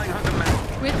the flying hunk of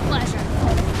metal. With pleasure.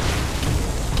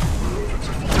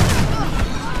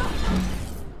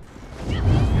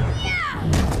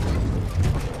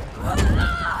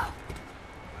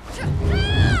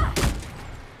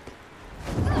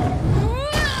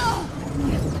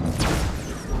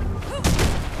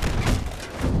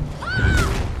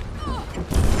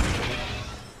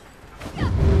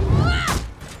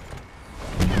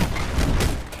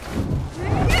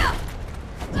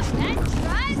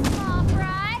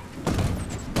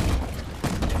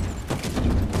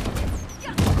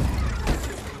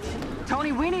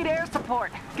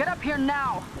 Get up here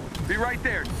now! Be right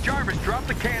there. Jarvis, drop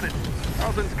the cannon.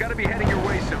 Tarleton's gotta be heading your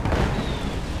way soon.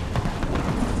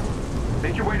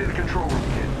 Make your way to the control room,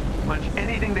 kid. Punch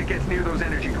anything that gets near those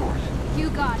energy cores. You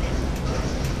got it.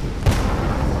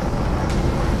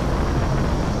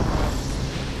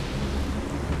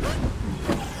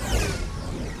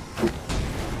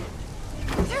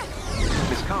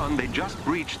 Miss Khan, they just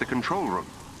breached the control room.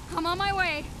 I'm on my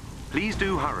way. Please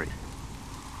do hurry.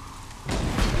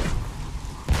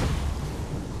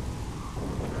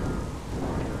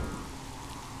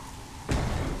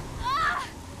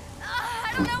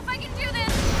 I don't know if I can do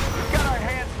this. We've got our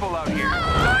hands full out here.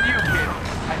 It's on you, kid.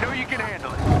 I know you can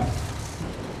handle it.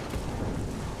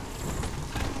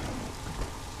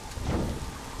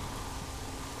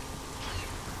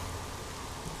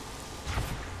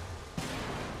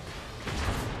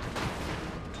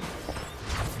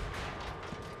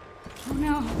 Oh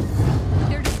no.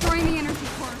 They're destroying the energy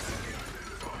cores.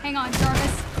 Hang on,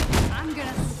 Jarvis. I'm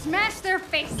gonna smash their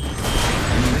faces. You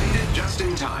made it just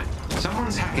in time.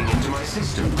 Someone's hacking into my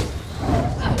system.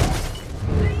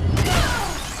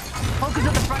 Focus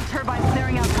on the front turbine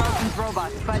clearing out Tarleton's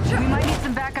robots, but we might need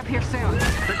some backup here soon.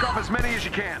 Pick off as many as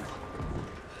you can.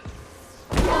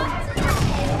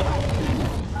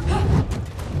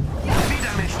 Heavy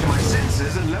damage to my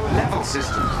sensors and lower level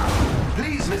systems.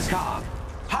 Please, Miss Khan,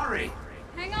 hurry!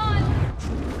 Hang on.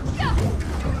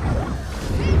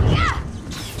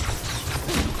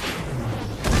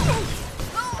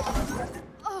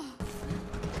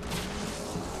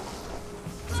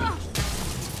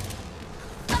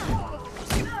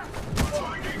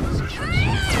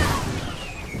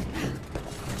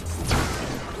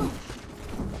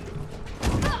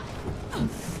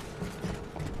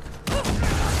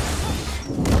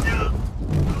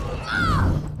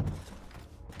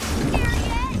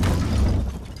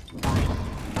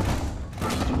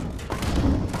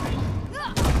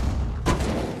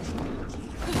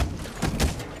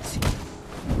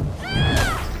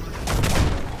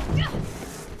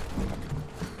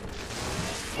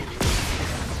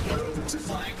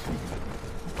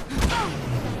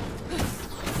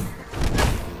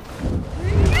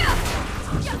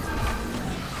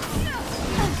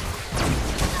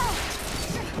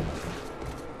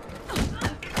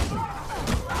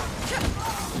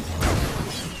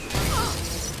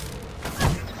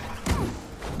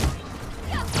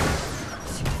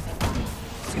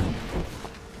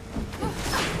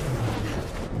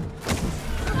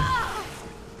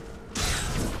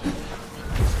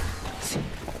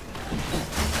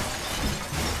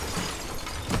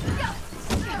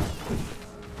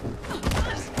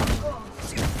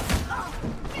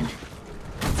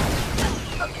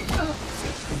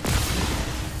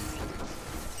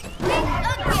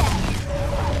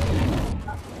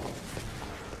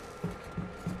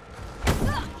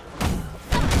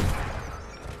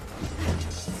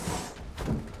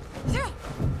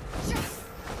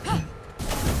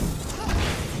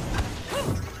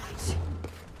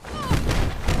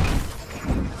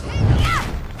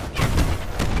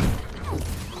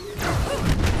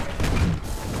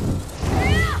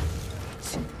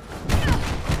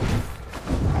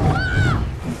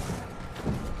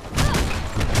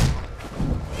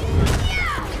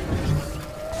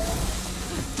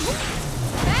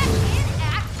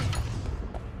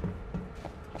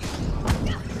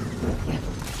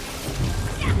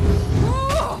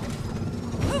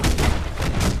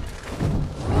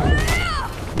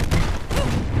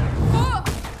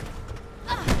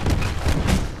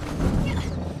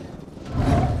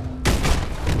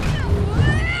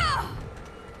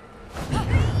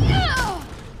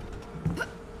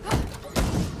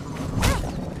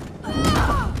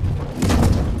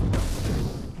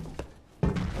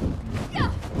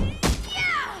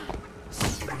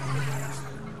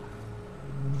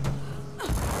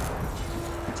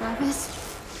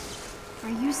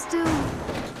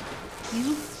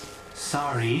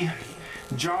 sorry.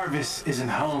 Jarvis isn't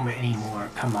home anymore,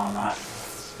 Kamala.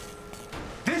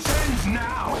 This ends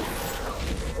now!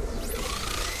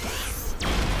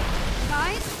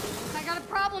 Guys, I got a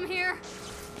problem here.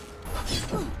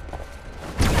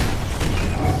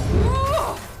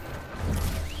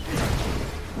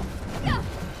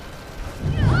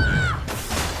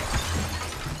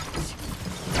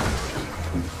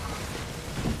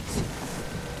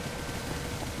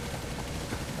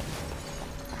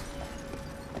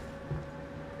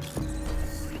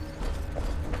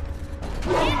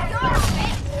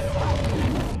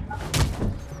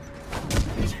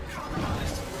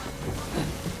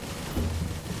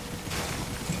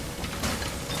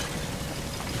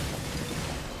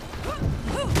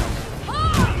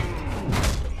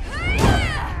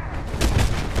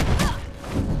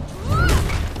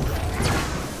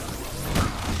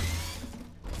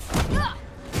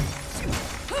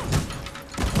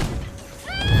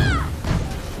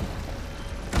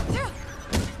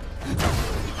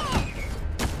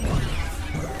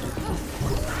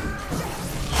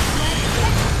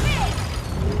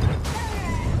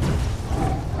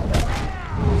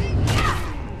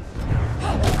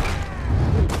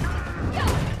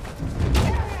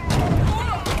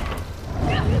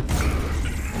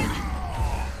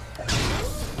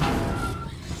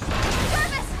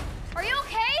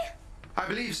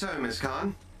 So, Miss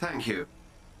Khan. Thank you.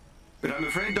 But I'm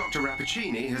afraid Dr.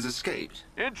 Rappaccini has escaped.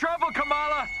 In trouble,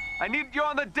 Kamala! I need you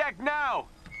on the deck now!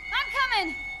 I'm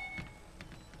coming!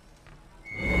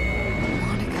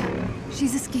 Monica,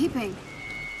 she's escaping.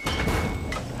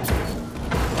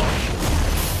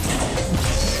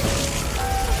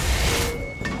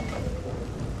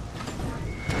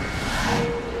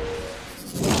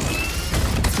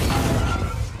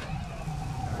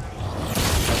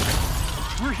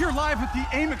 We're here live at the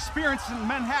A.I.M experience in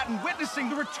Manhattan, witnessing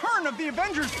the return of the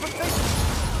Avengers, but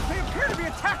they appear to be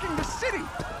attacking the city.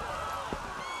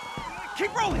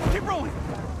 Keep rolling, keep rolling.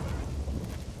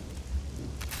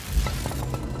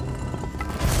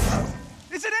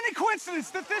 Is it any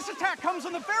coincidence that this attack comes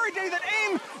on the very day that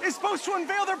A.I.M is supposed to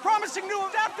unveil their promising new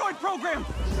Adaptoid program?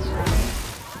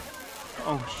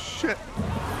 Oh, shit.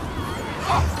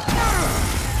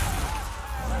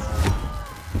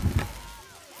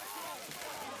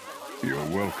 You're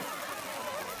welcome.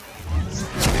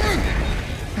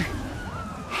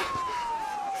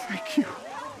 Thank you.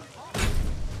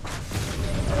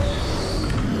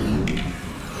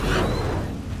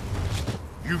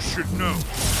 You should know,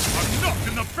 I'm not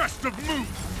in the best of moods!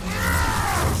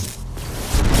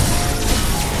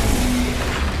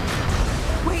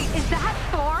 Wait, is that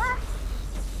Thor?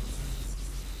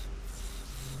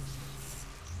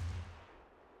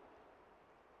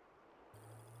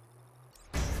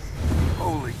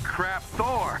 Holy crap,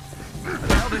 Thor! Where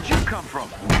the hell did you come from?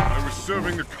 I was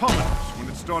serving the colonies when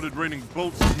it started raining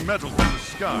bolts of metal from the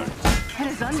skies. It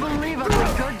is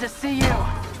unbelievably good to see you.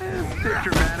 A bit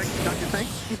dramatic, don't you think?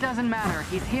 It doesn't matter.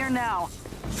 He's here now.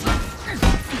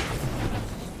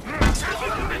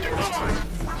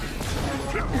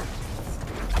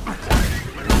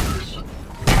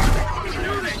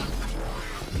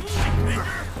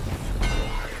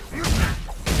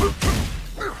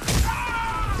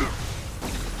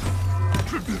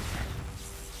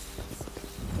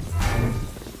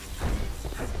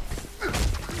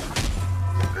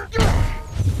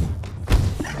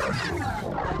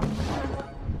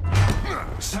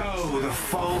 So the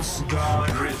false god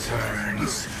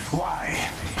returns. Why?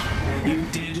 You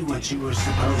did what you were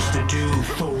supposed to do,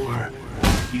 Thor.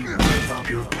 You gave up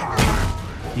your power.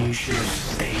 You should have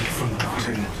stayed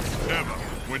forgotten. Never,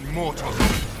 when mortal.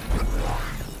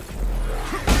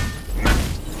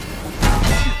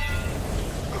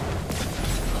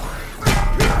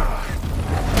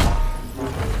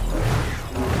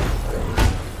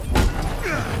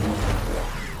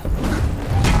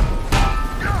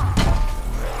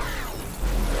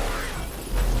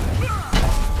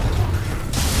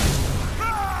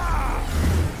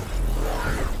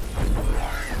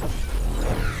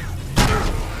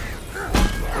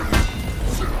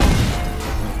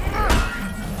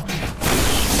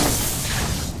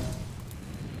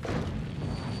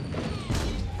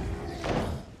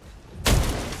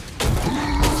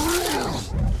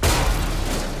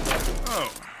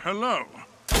 Hello.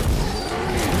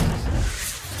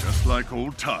 Just like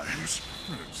old times.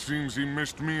 It seems he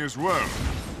missed me as well.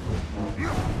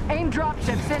 A.I.M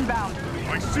dropships inbound.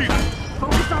 I see them.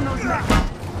 Focus on those mechs.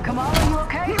 Kamala, you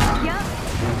okay? Yeah?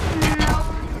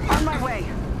 No. On my way.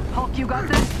 Hulk, you got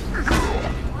this?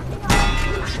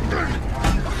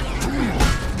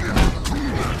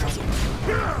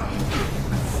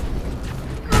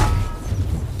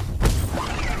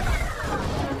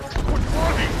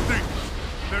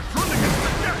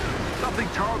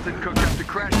 it cooked up to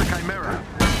crash the Chimera.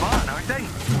 Fun, aren't they?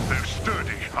 They're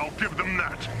sturdy. I'll give them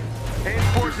that. AIM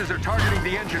forces are targeting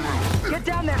the engine room. Get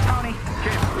down there, Tony.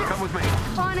 Kid, come with me.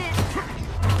 On it.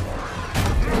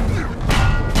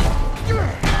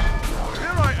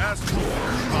 Dare I ask for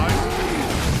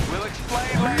advice? We'll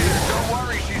explain later. Don't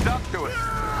worry, she's up to it.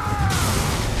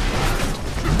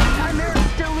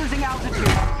 Chimera's still losing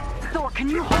altitude. Thor, can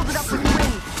you hold it up with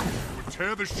wind? Would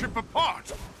tear the ship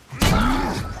apart.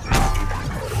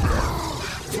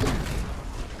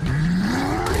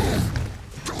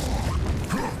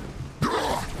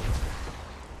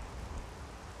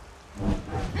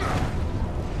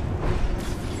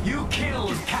 You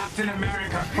killed Captain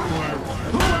America, Thor.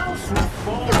 Who else will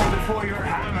fall before your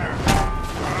hammer?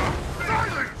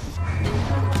 Silence!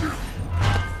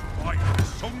 Why are there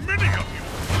so many of you?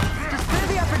 Just clear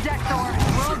the upper deck, Thor.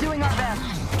 We're all doing our best.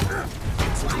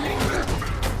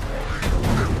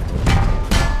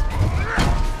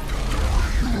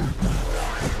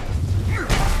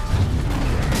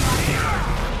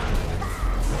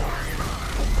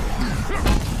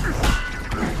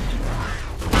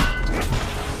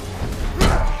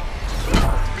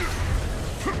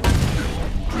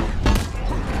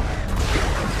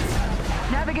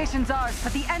 Navigation's ours,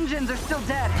 but the engines are still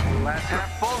dead. Last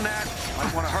half full, Nat.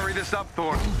 Might want to hurry this up,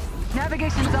 Thor.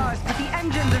 Navigation's ours, but the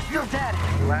engines are still dead.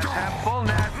 Last half full,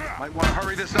 Nat. Might want to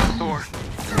hurry this up, Thor.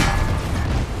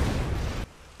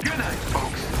 Good night,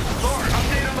 folks. Thor,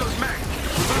 update on those mechs.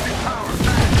 We're losing power,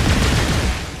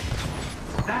 fast.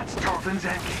 That's Tarleton's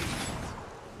endgame.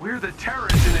 We're the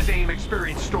terrorists in this AIM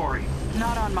experience story.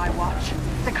 Not on my watch.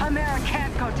 The Chimera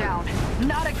can't go down.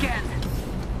 Not again.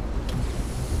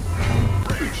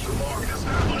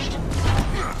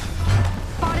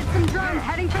 Spotted some drones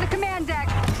heading for the command deck.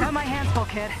 Got my hands full,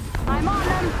 kid. I'm on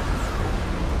them.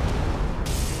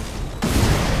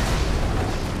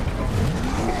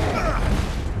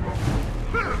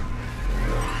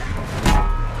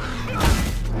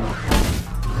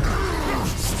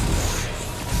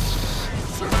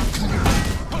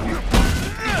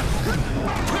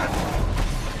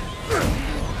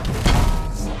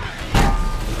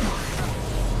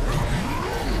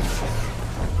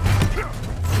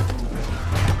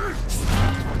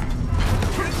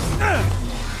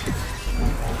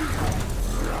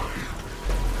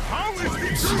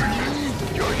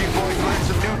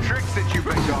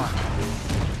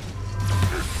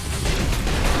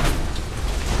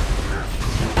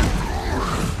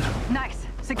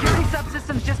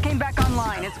 Subsystems just came back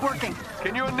online. It's working.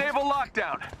 Can you enable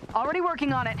lockdown? Already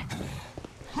working on it.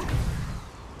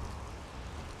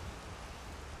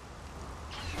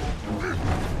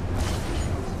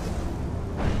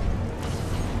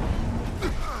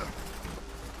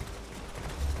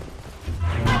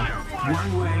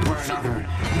 One way or another,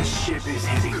 the ship is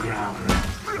hitting ground.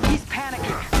 He's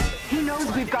panicking. He knows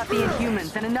we've got the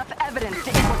Inhumans and enough evidence to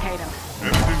implicate him.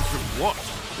 Evidence of what?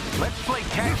 Let's play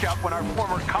catch-up when our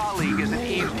former colleague isn't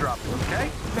eavesdropping,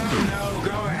 okay? No,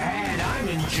 go ahead. I'm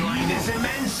enjoying this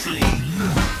immensely.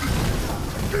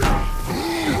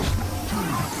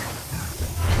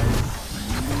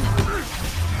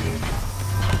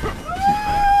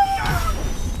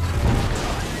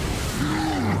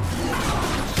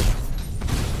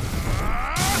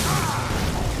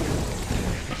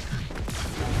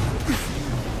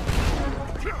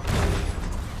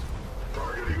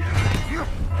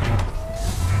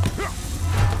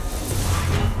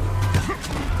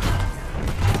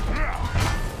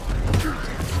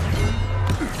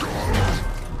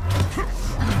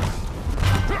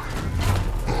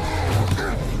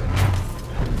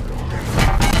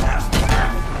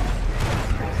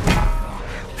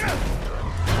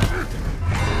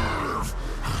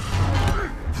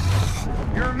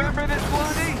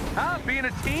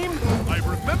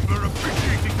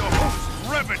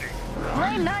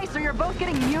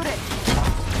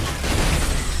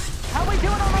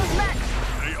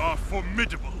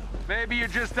 Maybe you're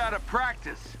just out of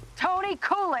practice. Tony,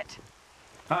 cool it!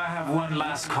 I have one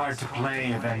last card to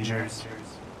play, Avengers.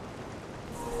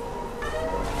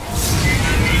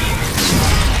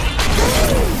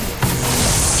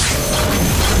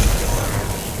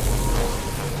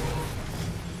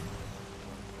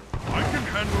 I can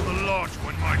handle the large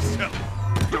one myself.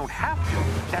 You don't have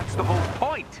to. That's the whole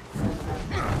point.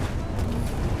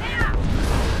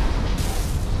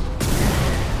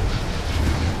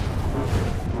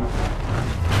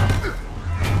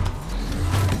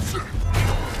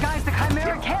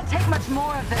 Can't take much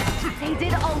more of this. They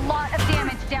did a lot of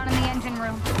damage down in the engine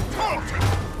room. Tarleton!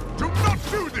 Do not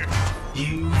do this!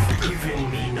 You've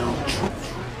given me no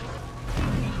choice.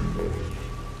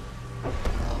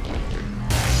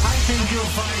 I think you'll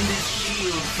find this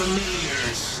shield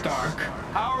familiar, Stark?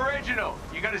 How original.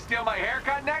 You gonna steal my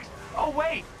haircut next? Oh,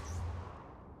 wait.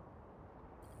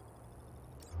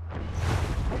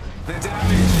 The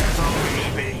damage has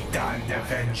already been done,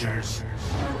 Avengers.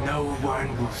 No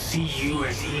one will see you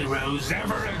as heroes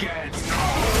ever again.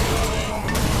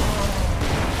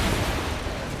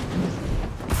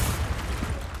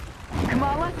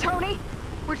 Kamala, Tony,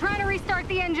 we're trying to restart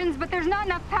the engines, but there's not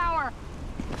enough power.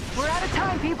 We're out of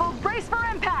time, people. Brace for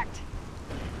impact.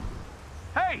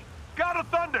 Hey, God of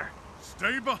Thunder.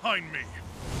 Stay behind me.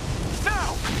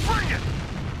 Now, bring it.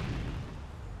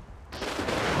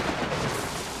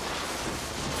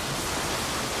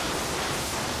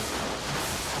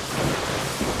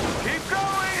 Keep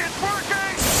going, it's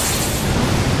working!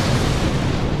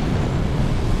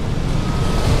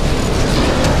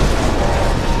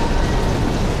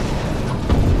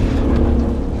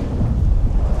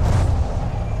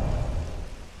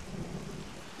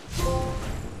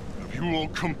 Have you all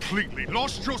completely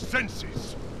lost your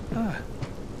senses?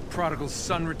 Prodigal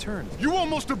son returned. You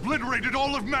almost obliterated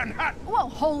all of Manhattan! Well,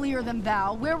 holier than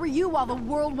thou. Where were you while the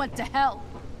world went to hell?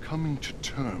 Coming to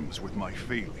terms with my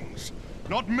failings.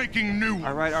 Not making new ones.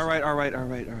 All right.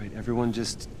 Everyone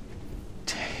just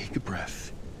take a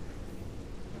breath.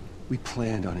 We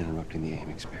planned on interrupting the A.I.M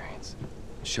experience.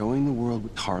 Showing the world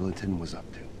what Tarleton was up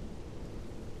to.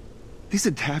 These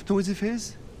adaptoids of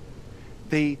his,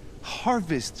 they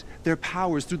harvest their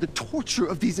powers through the torture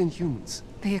of these Inhumans.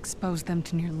 They expose them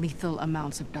to near lethal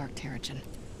amounts of dark terrigen.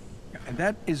 Yeah, and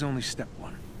that is only step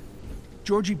one.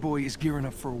 Georgie boy is gearing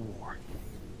up for a war.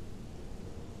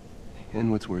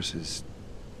 And what's worse is,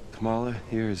 Kamala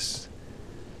here's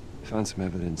found some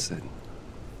evidence that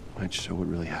might show what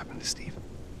really happened to Steve.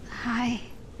 Hi.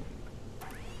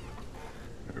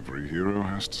 Every hero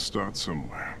has to start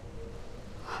somewhere.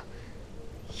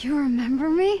 You remember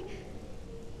me?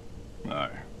 Aye.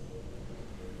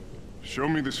 Show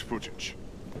me this footage.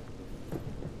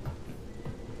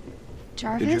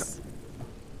 Jarvis?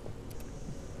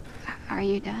 Are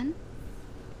you done?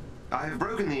 I have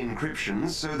broken the encryption,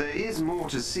 so there is more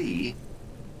to see.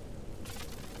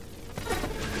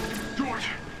 George,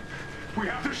 we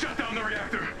have to shut down the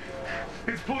reactor.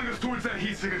 It's pulling us towards that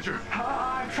heat signature.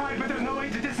 I've tried, but there's no way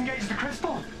to disengage the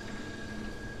crystal.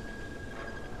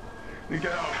 Then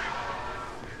get out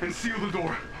and seal the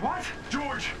door. What?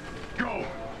 George, go.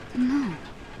 No.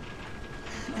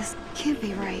 This can't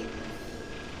be right.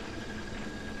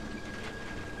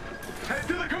 Head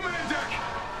to the command deck.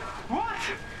 What?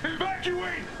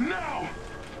 Evacuate now.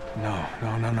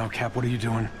 No, Cap, what are you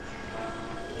doing?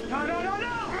 No!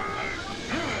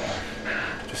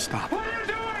 Just stop. What are you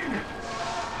doing?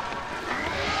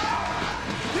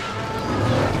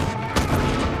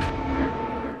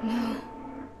 No.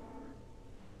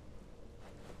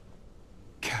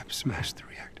 Cap smashed the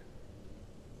reactor.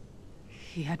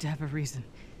 He had to have a reason.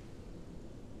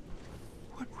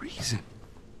 What reason?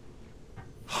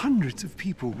 Hundreds of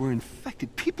people were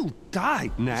infected. People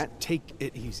died, Nat. Take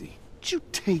it easy. You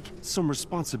take some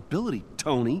responsibility,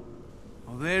 Tony.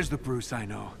 Oh, there's the Bruce I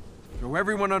know. Throw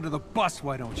everyone under the bus,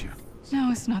 why don't you? No,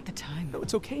 it's not the time. No,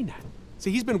 it's okay, Nat.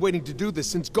 See, he's been waiting to do this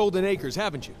since Golden Acres,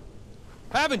 haven't you?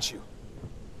 Haven't you?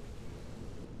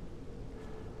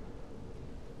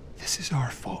 This is our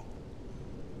fault.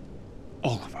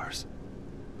 All of ours.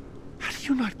 How do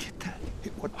you not get that?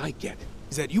 What I get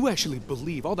is that you actually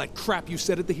believe all that crap you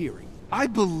said at the hearing. I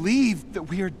believe that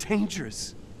we are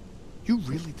dangerous. You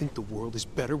really think the world is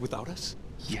better without us?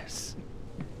 Yes.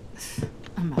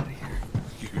 I'm out of here.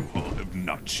 You all have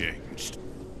not changed.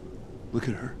 Look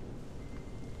at her.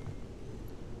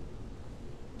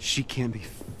 She can't be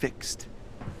fixed.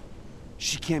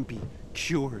 She can't be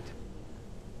cured.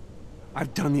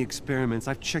 I've done the experiments.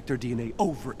 I've checked her DNA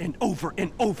over and over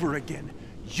and over again.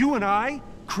 You and I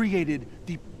created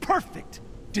the perfect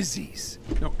disease.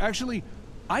 No, actually,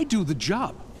 I do the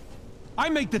job. I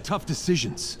make the tough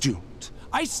decisions. Doomed.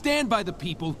 I stand by the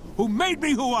people who made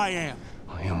me who I am.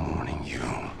 I am warning you.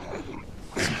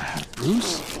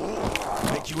 Bruce?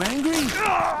 Make you angry?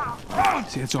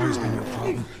 See, that's always been your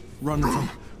problem. Running from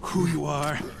who you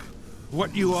are,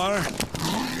 what you are.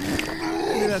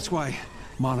 Maybe that's why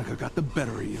Monica got the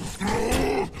better of you.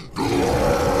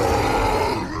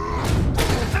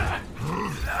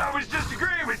 I was just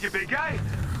agreeing with you, big guy.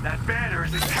 That banner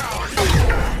is a coward.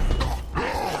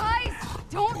 Guys,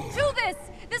 don't do this!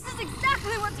 This is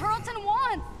exactly what Tarleton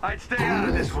wants! I'd stay out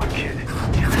of this one, kid.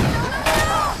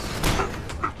 No!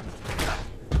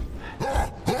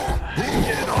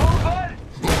 Get it all, bud?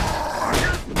 Or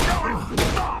you're going to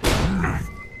stop!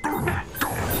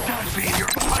 Don't be in your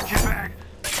punching bag!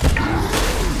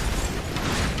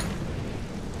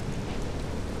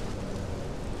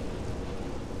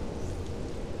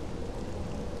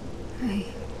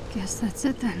 Guess that's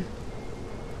it then.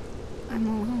 I'm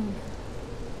alone.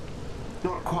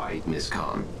 Not quite, Miss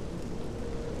Khan.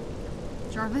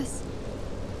 Jarvis?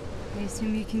 I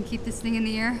assume you can keep this thing in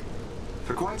the air?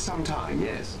 For quite some time,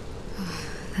 yes.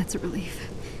 That's a relief.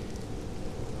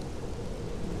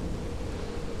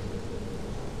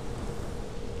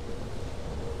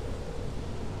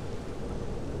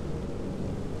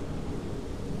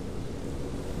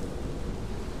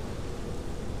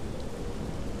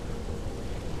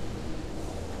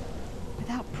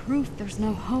 Without proof, there's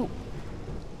no hope.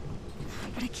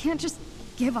 But I can't just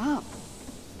give up.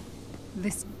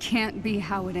 This can't be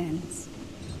how it ends.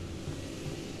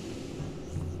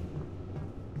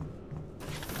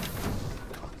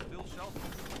 Bill Shelton,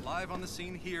 live on the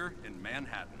scene here in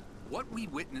Manhattan. What we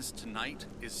witnessed tonight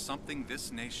is something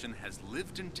this nation has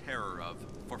lived in terror of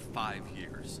for 5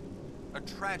 years. A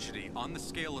tragedy on the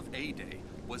scale of A-Day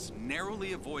was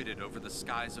narrowly avoided over the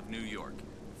skies of New York,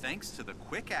 thanks to the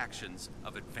quick actions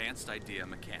of advanced idea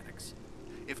mechanics.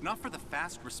 If not for the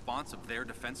fast response of their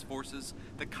defense forces,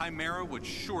 the Chimera would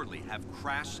surely have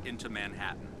crashed into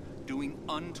Manhattan, doing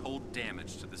untold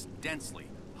damage to this densely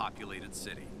populated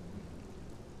city.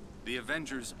 The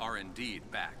Avengers are indeed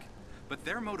back, but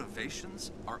their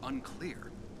motivations are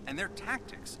unclear, and their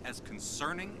tactics as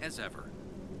concerning as ever.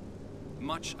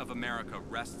 Much of America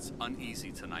rests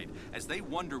uneasy tonight as they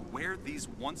wonder where these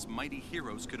once mighty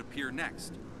heroes could appear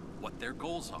next, what their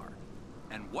goals are,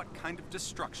 and what kind of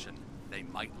destruction they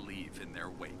might leave in their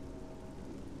wake.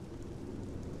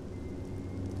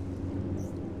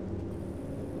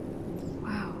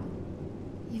 Wow.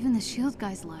 Even the S.H.I.E.L.D.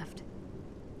 guys left.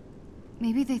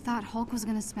 Maybe they thought Hulk was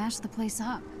gonna smash the place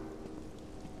up.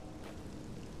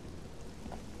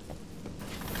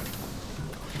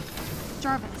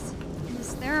 Jarvis,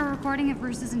 is there a recording of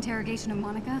Bruce's interrogation of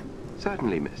Monica?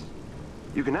 Certainly, miss.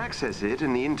 You can access it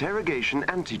in the interrogation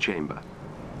antechamber.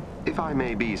 If I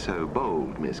may be so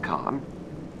bold, Miss Khan,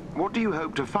 what do you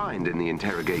hope to find in the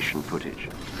interrogation footage?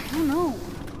 I don't know.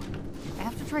 I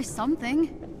have to try something.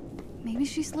 Maybe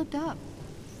she slipped up.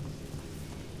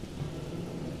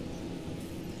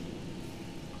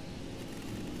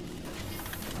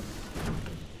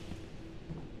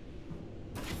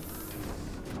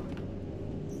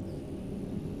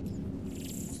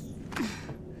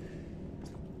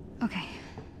 Okay.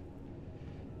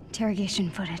 Interrogation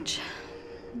footage.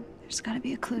 There's gotta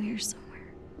be a clue here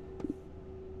somewhere.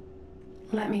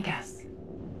 Let me guess.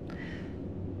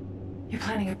 You're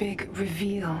planning a big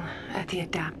reveal at the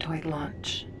Adaptoid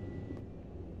launch.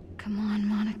 Come on,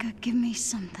 Monica, give me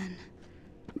something.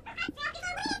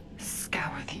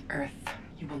 Scour the Earth.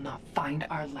 You will not find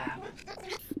our lab.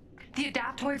 The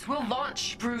Adaptoids will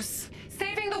launch, Bruce.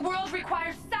 Saving the world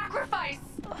requires sacrifice!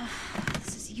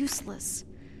 This is useless.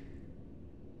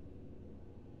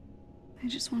 I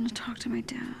just want to talk to my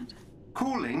dad.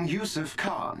 Calling Yusuf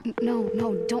Khan. No,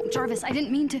 don't, Jarvis. I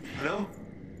didn't mean to. Hello?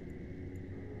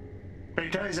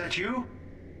 Beta, is that you?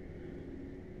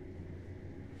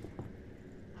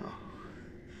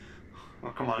 Oh,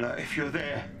 Kamala, if you're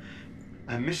there,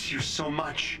 I miss you so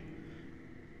much.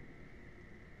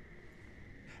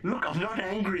 Look, I'm not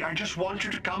angry. I just want you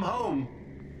to come home.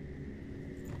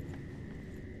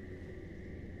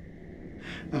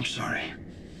 I'm sorry.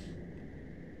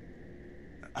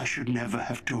 I should never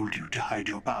have told you to hide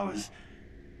your powers.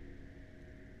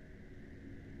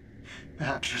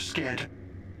 Perhaps you're scared,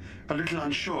 a little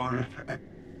unsure.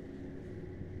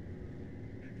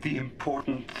 The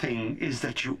important thing is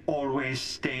that you always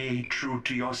stay true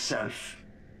to yourself.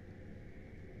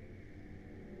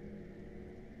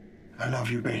 I love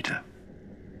you, Beta.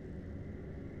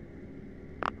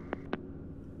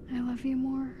 I love you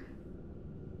more.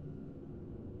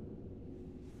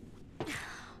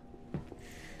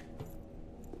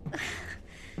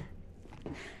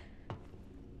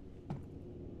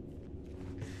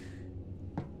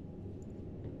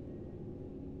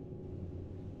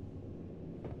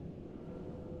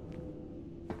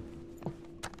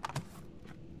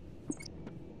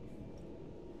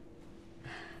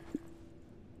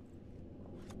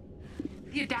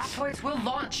 The Adaptoids will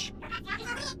launch!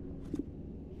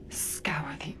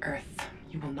 Scour the Earth.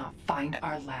 You will not find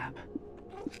our lab.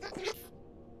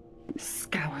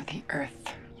 Scour the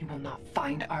Earth. You will not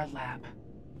find our lab.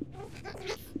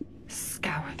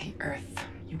 Scour the Earth.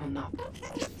 You will not...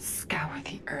 Scour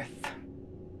the Earth.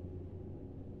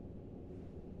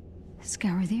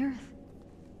 Scour the Earth.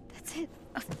 That's it.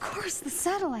 Of course, the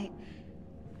satellite.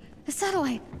 The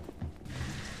satellite.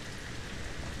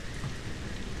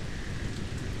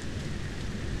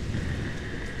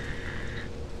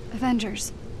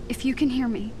 Avengers, if you can hear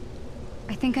me,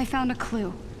 I think I found a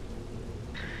clue.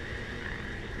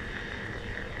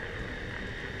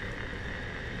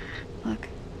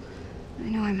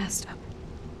 know I messed up.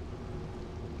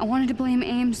 I wanted to blame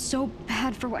A.I.M so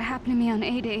bad for what happened to me on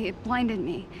A-Day, it blinded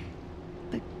me.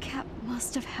 But Cap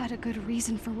must have had a good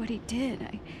reason for what he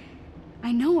did.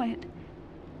 I know it.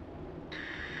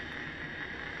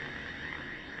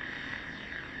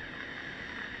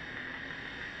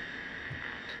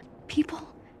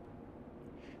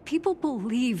 People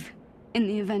believe in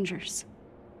the Avengers.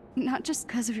 Not just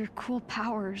because of your cool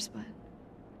powers,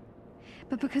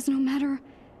 but because no matter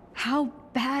how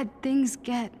bad things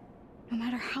get, no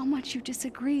matter how much you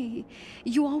disagree,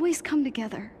 you always come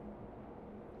together.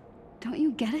 Don't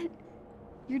you get it?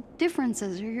 Your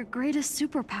differences are your greatest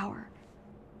superpower.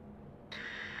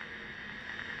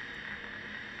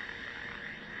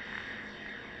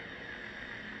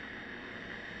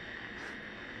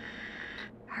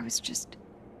 I was just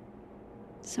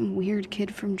some weird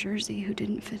kid from Jersey who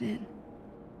didn't fit in.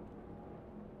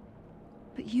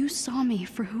 But you saw me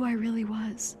for who I really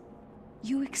was.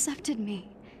 You accepted me.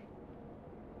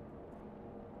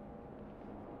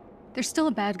 There's still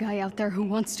a bad guy out there who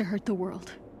wants to hurt the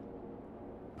world.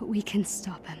 But we can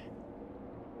stop him.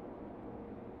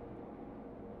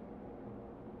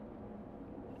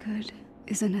 Good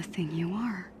isn't a thing you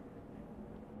are.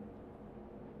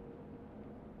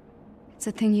 It's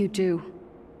a thing you do.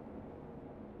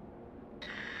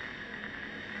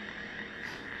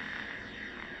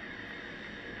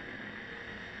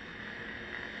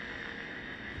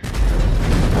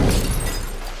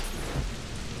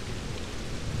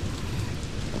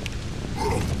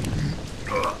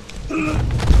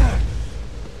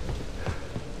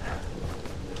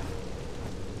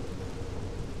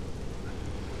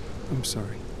 I'm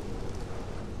sorry.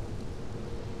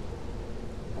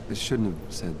 I shouldn't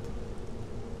have said.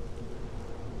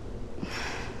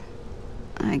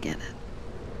 I get it.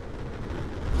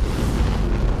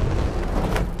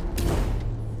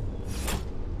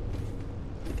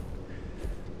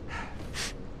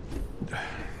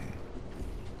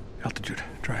 Altitude,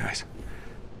 dry ice.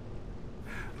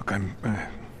 Look, I'm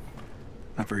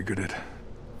not very good at.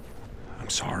 I'm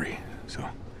sorry, so.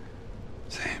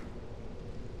 Same.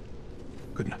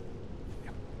 Good enough.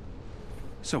 Yeah.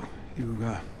 So,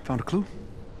 you found a clue?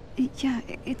 Yeah,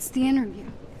 it's the interview.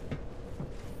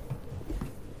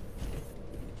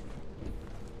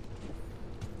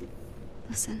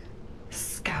 Listen.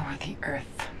 Scour the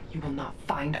Earth. You will not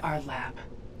find our lab.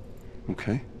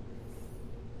 Okay.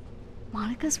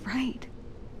 Monica's right.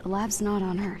 The lab's not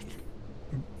on Earth.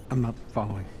 I'm not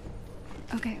following.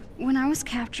 Okay, when I was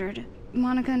captured,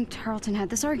 Monica and Tarleton had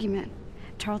this argument.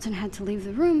 Tarleton had to leave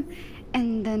the room,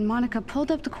 and then Monica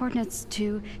pulled up the coordinates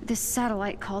to this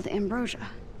satellite called Ambrosia.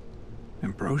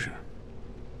 Ambrosia?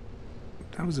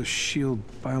 That was a SHIELD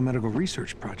biomedical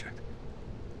research project.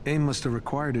 A.I.M must have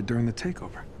required it during the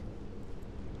takeover.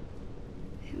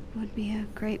 It would be a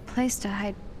great place to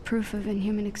hide proof of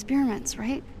Inhuman experiments,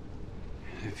 right?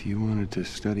 If you wanted to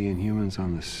study Inhumans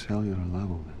on the cellular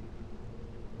level, then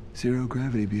zero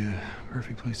gravity would be a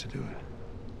perfect place to do it.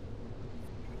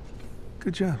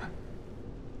 Good job.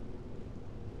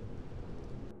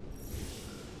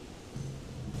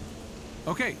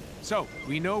 Okay, so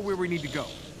we know where we need to go.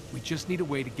 We just need a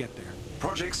way to get there.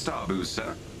 Project Starboost,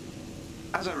 sir.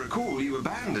 As I recall, you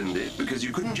abandoned it because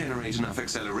you couldn't generate enough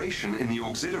acceleration in the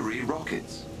auxiliary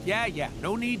rockets. Yeah,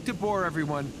 no need to bore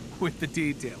everyone with the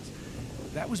details.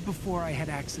 That was before I had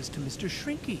access to Mr.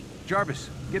 Shrinky. Jarvis,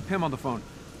 get Pym on the phone.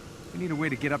 We need a way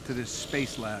to get up to this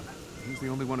space lab. He's the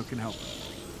only one who can help.